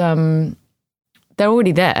 It's, they're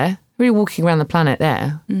already there, really walking around the planet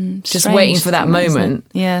there, just waiting for that moment.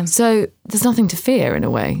 Yeah. So there's nothing to fear in a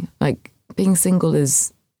way. Like being single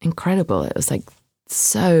is incredible. It was like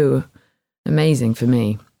so amazing for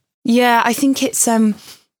me. Yeah, I think it's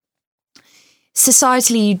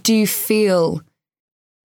societally you do feel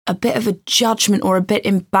a bit of a judgment or a bit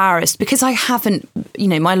embarrassed because I haven't,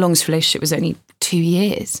 my longest relationship was only 2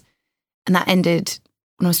 years and that ended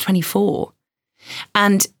when I was 24.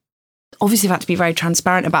 And obviously I've had to be very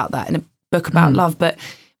transparent about that in a book about love, but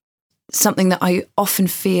something that I often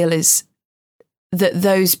feel is that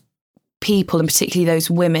those people, and particularly those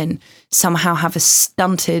women, somehow have a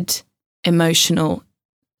stunted emotional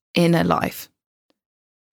inner life,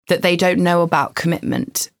 that they don't know about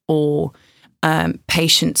commitment or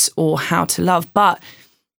patience or how to love. But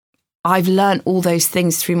I've learned all those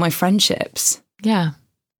things through my friendships. Yeah.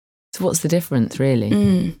 So what's the difference,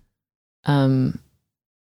 really?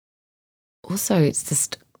 Also, it's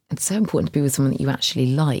so important to be with someone that you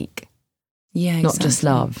actually like. Yeah, exactly. Not just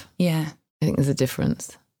love. Yeah. I think there's a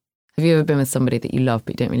difference. Have you ever been with somebody that you love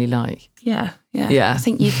but you don't really like? Yeah. I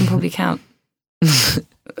think you can probably count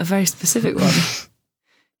a very specific one.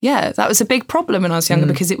 Yeah, that was a big problem when I was younger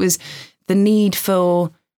because it was the need for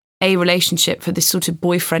a relationship, for this sort of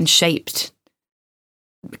boyfriend-shaped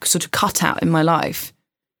sort of cutout in my life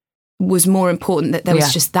was more important, that there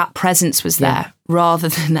was just that presence was there rather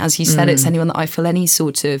than, as you said, it's anyone that I feel any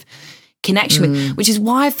sort of connection with, which is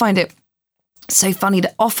why I find it so funny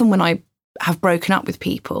that often when I have broken up with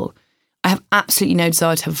people, I have absolutely no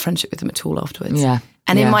desire to have a friendship with them at all afterwards. Yeah.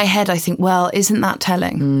 And in my head, I think, well, isn't that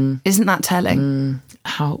telling? Isn't that telling?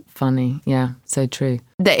 How funny. Yeah, so true.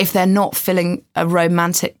 That if they're not filling a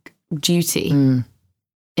romantic duty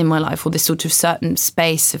in my life or this sort of certain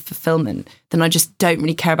space of fulfillment, then I just don't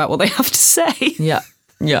really care about what they have to say. Yeah.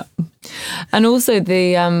 And also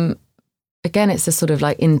the, again, it's a sort of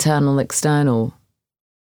like internal, external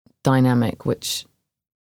dynamic, which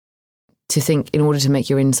to think in order to make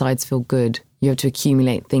your insides feel good, you have to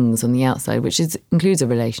accumulate things on the outside, which includes a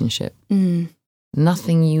relationship.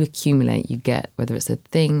 Nothing you accumulate, you get, whether it's a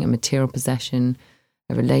thing, a material possession,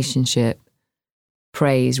 a relationship,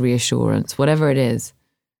 praise, reassurance, whatever it is,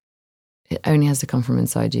 it only has to come from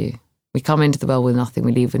inside you. We come into the world with nothing,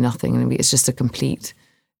 we leave with nothing, and it's just a complete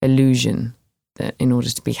illusion that in order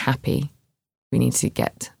to be happy, we need to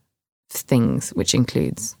get things, which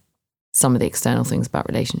includes some of the external things about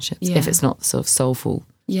relationships, if it's not the sort of soulful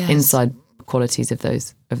inside qualities of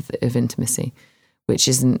those of intimacy, which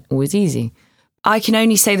isn't always easy. I can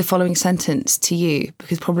only say the following sentence to you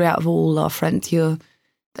because probably out of all our friends, you're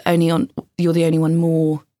the only one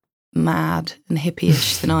more mad and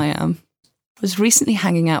hippie-ish than I am. I was recently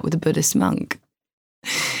hanging out with a Buddhist monk,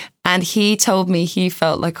 and he told me he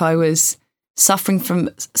felt like I was suffering from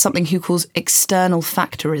something he calls external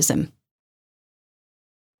factorism.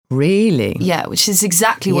 Really? Yeah, which is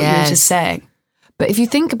exactly what you were just saying. But if you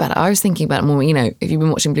think about it, I was thinking about it more, you know, if you've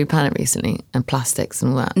been watching Blue Planet recently and plastics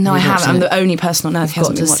and all that. No, I haven't. I'm the only person on earth who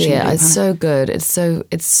hasn't been watching Blue it. Planet. It's so good.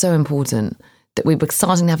 It's so important that we're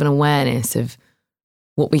starting to have an awareness of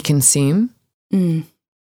what we consume. Mm.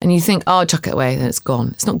 And you think, oh, chuck it away, then it's gone.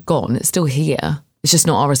 It's not gone. It's still here. It's just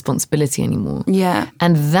not our responsibility anymore. Yeah.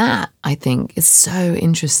 And that, I think, is so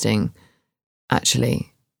interesting,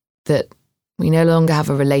 actually, that we no longer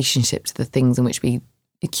have a relationship to the things in which we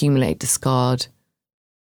accumulate, discard,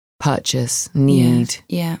 purchase, need,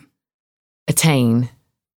 attain,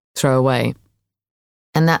 throw away.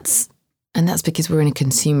 And that's because we're in a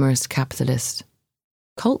consumerist capitalist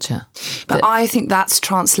culture. But I think that's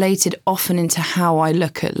translated often into how I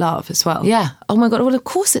look at love as well. Yeah. Oh my God. Well, of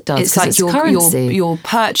course it does. It's like currency. You're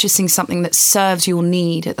purchasing something that serves your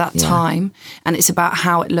need at that time, and it's about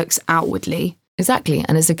how it looks outwardly. Exactly.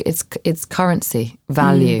 And it's currency,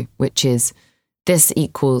 value, which is this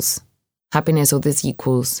equals happiness, or this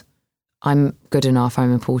equals I'm good enough,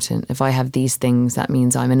 I'm important. If I have these things, that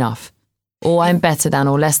means I'm enough. Or I'm better than,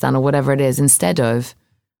 or less than, or whatever it is, instead of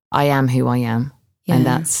I am who I am. Yeah.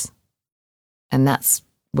 And that's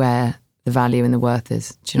where the value and the worth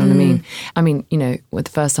is. Do you know what I mean? I mean, you know, with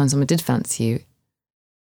the first time someone did fancy you,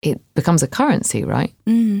 it becomes a currency, right?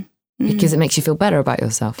 Because it makes you feel better about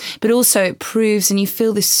yourself. But also it proves, and you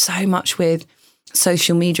feel this so much with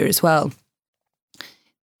social media as well,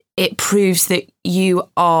 it proves that you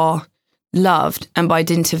are loved, and by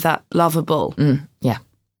dint of that, lovable. Yeah.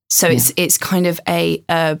 So it's kind of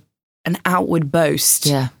an outward boast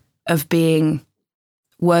of being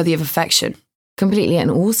worthy of affection. Completely. And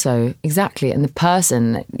also, exactly, and the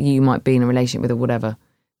person that you might be in a relationship with or whatever,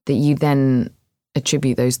 that you then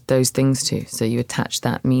attribute those things to. So you attach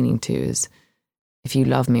that meaning to as, if you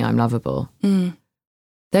love me, I'm lovable.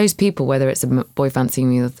 Those people, whether it's a boy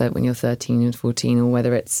fancying you when you're 13 and 14, or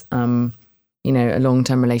whether it's, you know, a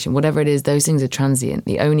long-term relation, whatever it is, those things are transient.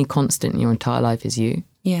 The only constant in your entire life is you.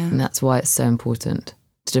 Yeah. And that's why it's so important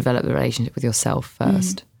to develop the relationship with yourself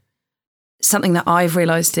first. Something that I've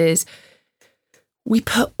realised is we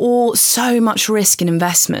put so much risk and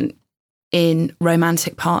investment in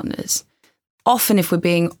romantic partners. Often, if we're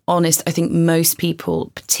being honest, I think most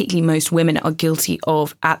people, particularly most women, are guilty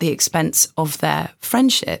of at the expense of their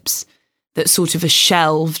friendships that sort of are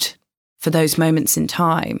shelved for those moments in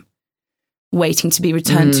time, waiting to be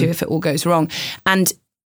returned to if it all goes wrong. And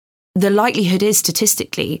the likelihood is,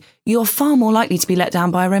 statistically, you're far more likely to be let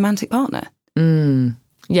down by a romantic partner.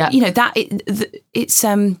 Yeah. You know, it's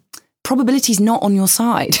probability's not on your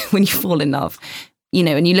side when you fall in love, you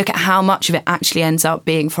know, and you look at how much of it actually ends up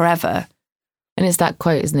being forever. And it's that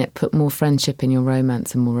quote, isn't it? Put more friendship in your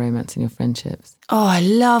romance and more romance in your friendships. Oh, I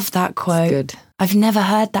love that quote. It's good. I've never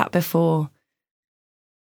heard that before.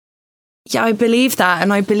 Yeah, I believe that.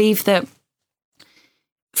 And I believe that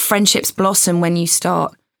friendships blossom when you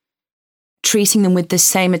start treating them with the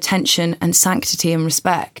same attention and sanctity and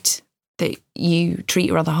respect that you treat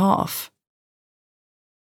your other half.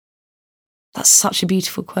 That's such a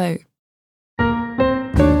beautiful quote.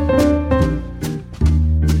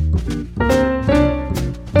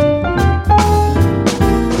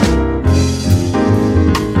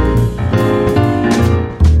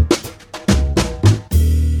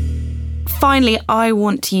 Finally, I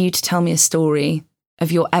want you to tell me a story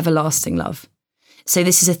of your everlasting love. So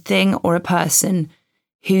this is a thing or a person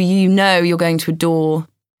who you know you're going to adore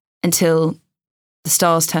until the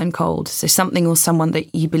stars turn cold. So something or someone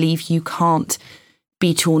that you believe you can't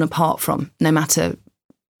be torn apart from, no matter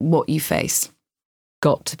what you face.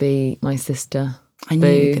 Got to be my sister. I knew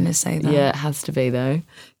you were going to say that. Yeah, it has to be though.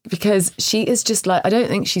 Because she is just like, I don't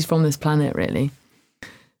think she's from this planet really.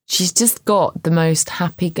 She's just got the most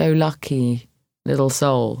happy-go-lucky little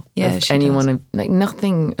soul of anyone. Does. Like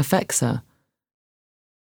nothing affects her.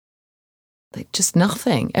 Like just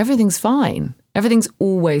nothing. Everything's fine. Everything's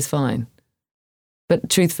always fine. But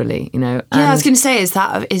truthfully, you know. Yeah, I was going to say, is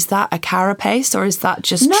that a carapace or is that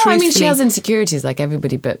just truthfully? I mean, she has insecurities like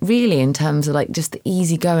everybody, but really in terms of like just the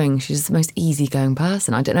easygoing, she's the most easygoing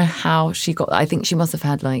person. I don't know how she got, I think she must have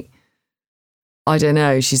had like, I don't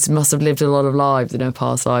know, she must have lived a lot of lives in her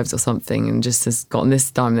past lives or something and just has gotten this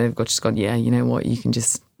time, just gone, yeah, you know what, you can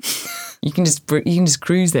just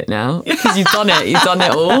cruise it now because you've done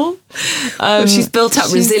it all. Well, she's built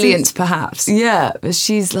up resilience perhaps. Yeah, but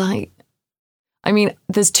she's like, I mean,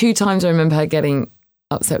 there's 2 times I remember her getting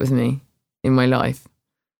upset with me in my life.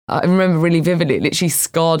 I remember really vividly, it literally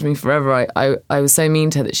scarred me forever. I was so mean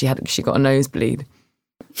to her that she got a nosebleed.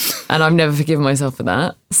 And I've never forgiven myself for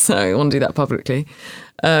that. So I want to do that publicly.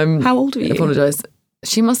 How old were you? Apologise.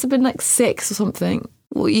 She must have been like 6 or something.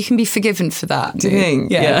 Well, you can be forgiven for that. Do you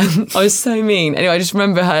think? Yeah. I was so mean. Anyway, I just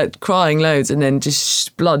remember her crying loads and then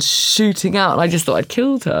just blood shooting out. And I just thought I'd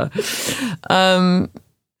killed her. And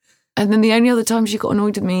then the only other time she got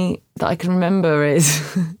annoyed at me that I can remember is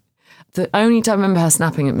the only time I remember her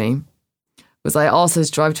snapping at me was I asked her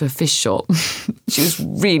to drive to a fish shop. She was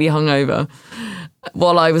really hungover.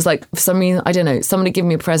 While I was like, for some reason, I don't know, somebody gave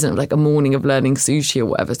me a present of like a morning of learning sushi or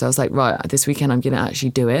whatever. So I was like, right, this weekend I'm going to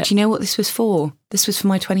actually do it. Do you know what this was for? This was for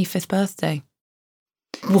my 25th birthday.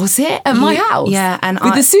 Was it? At my house? Yeah. And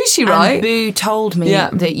with the sushi, right? And Boo told me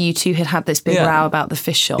that you two had this big row about the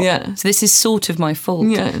fish shop. Yeah. So this is sort of my fault.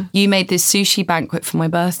 Yeah. You made this sushi banquet for my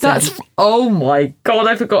birthday. Oh my God,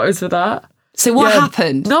 I forgot it was for that. So what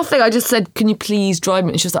happened? Nothing. I just said, can you please drive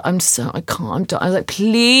me? And she was like, I can't. I'm done. I was like,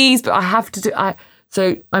 please, but I have to do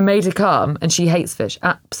So I made her come, and she hates fish,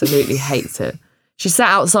 absolutely hates it. She sat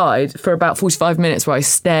outside for about 45 minutes where I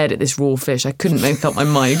stared at this raw fish. I couldn't make up my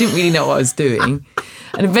mind. I didn't really know what I was doing.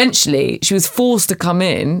 And eventually she was forced to come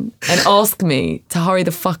in and ask me to hurry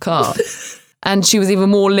the fuck up. And she was even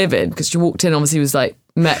more livid because she walked in, obviously was like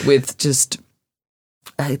met with just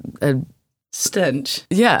a stench.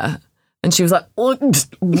 Yeah. And she was like,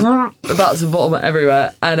 about to vomit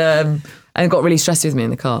everywhere. And got really stressed with me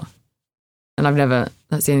in the car. And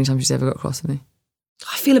that's the only time she's ever got cross with me.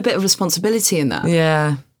 I feel a bit of responsibility in that.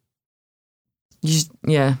 Yeah.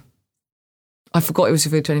 I forgot it was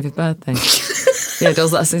your 25th birthday. Yeah,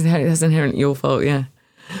 Dolls, that's inherently your fault, yeah.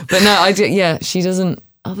 But no, she doesn't,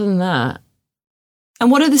 other than that.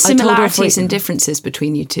 And what are the similarities and differences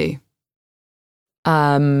between you two?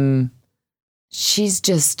 She's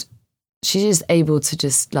just able to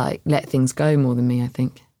just like let things go more than me, I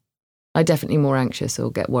think. I'm definitely more anxious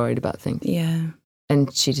or get worried about things. Yeah.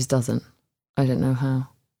 And she just doesn't. I don't know how.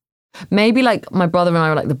 Maybe like my brother and I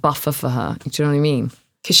were like the buffer for her. Do you know what I mean?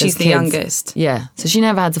 Because she's the youngest. Yeah. So she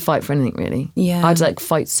never had to fight for anything really. Yeah. I'd like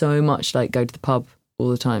fight so much, like go to the pub all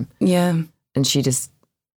the time. Yeah. And she just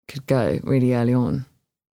could go really early on.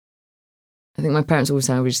 I think my parents always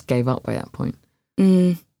said we just gave up by that point.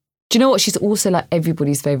 Mm. Do you know what? She's also like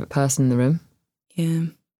everybody's favourite person in the room. Yeah.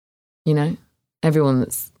 You know? Everyone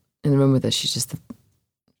that's in the room with her, she's just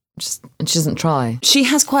and she doesn't try. She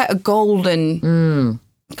has quite a golden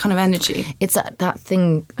kind of energy. It's that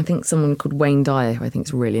thing, I think someone called Wayne Dyer, who I think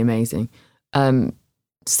is really amazing,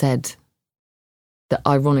 said that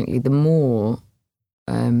ironically, the more,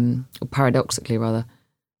 or paradoxically rather,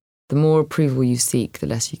 the more approval you seek, the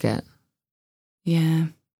less you get. Yeah.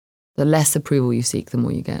 The less approval you seek, the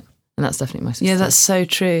more you get. And that's definitely my sister. Yeah, that's so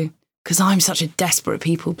true. Because I'm such a desperate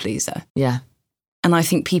people pleaser. Yeah. And I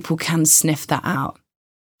think people can sniff that out.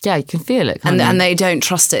 Yeah, you can feel it. And they don't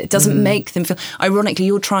trust it. It doesn't make them feel... Ironically,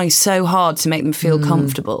 you're trying so hard to make them feel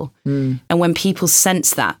comfortable. And when people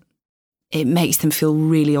sense that, it makes them feel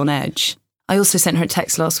really on edge. I also sent her a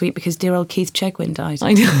text last week because dear old Keith Chegwin died.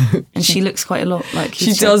 I know. And she looks quite a lot like Keith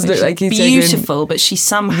Chegwin. She does look like Keith Chegwin. Beautiful, but she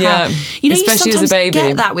somehow... Yeah, you especially as a baby.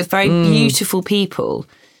 Get that with very beautiful people,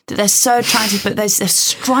 that they're so attractive, but there's a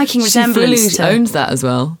striking resemblance. She fully owns that as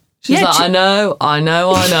well. She's like, I know.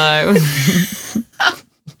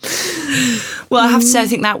 Well, I have to say, I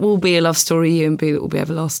think that will be a love story, you and Boo, that will be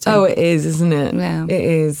everlasting. Oh, it is, isn't it? Yeah. It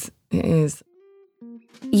is.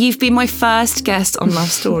 You've been my first guest on Love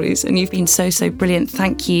Stories, and you've been so, so brilliant.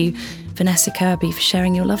 Thank you, Vanessa Kirby, for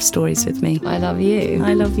sharing your love stories with me. I love you.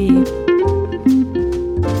 I love you.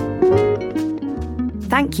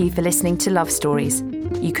 Thank you for listening to Love Stories.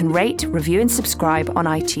 You can rate, review and subscribe on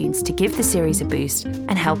iTunes to give the series a boost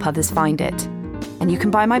and help others find it. And you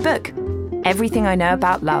can buy my book, Everything I Know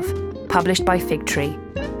About Love, published by Fig Tree,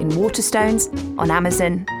 in Waterstones, on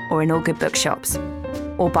Amazon or in all good bookshops.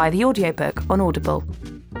 Or buy the audiobook on Audible.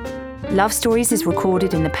 Love Stories is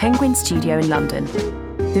recorded in the Penguin Studio in London.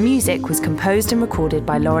 The music was composed and recorded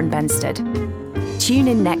by Lauren Benstead. Tune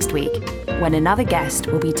in next week when another guest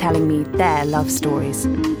will be telling me their love stories.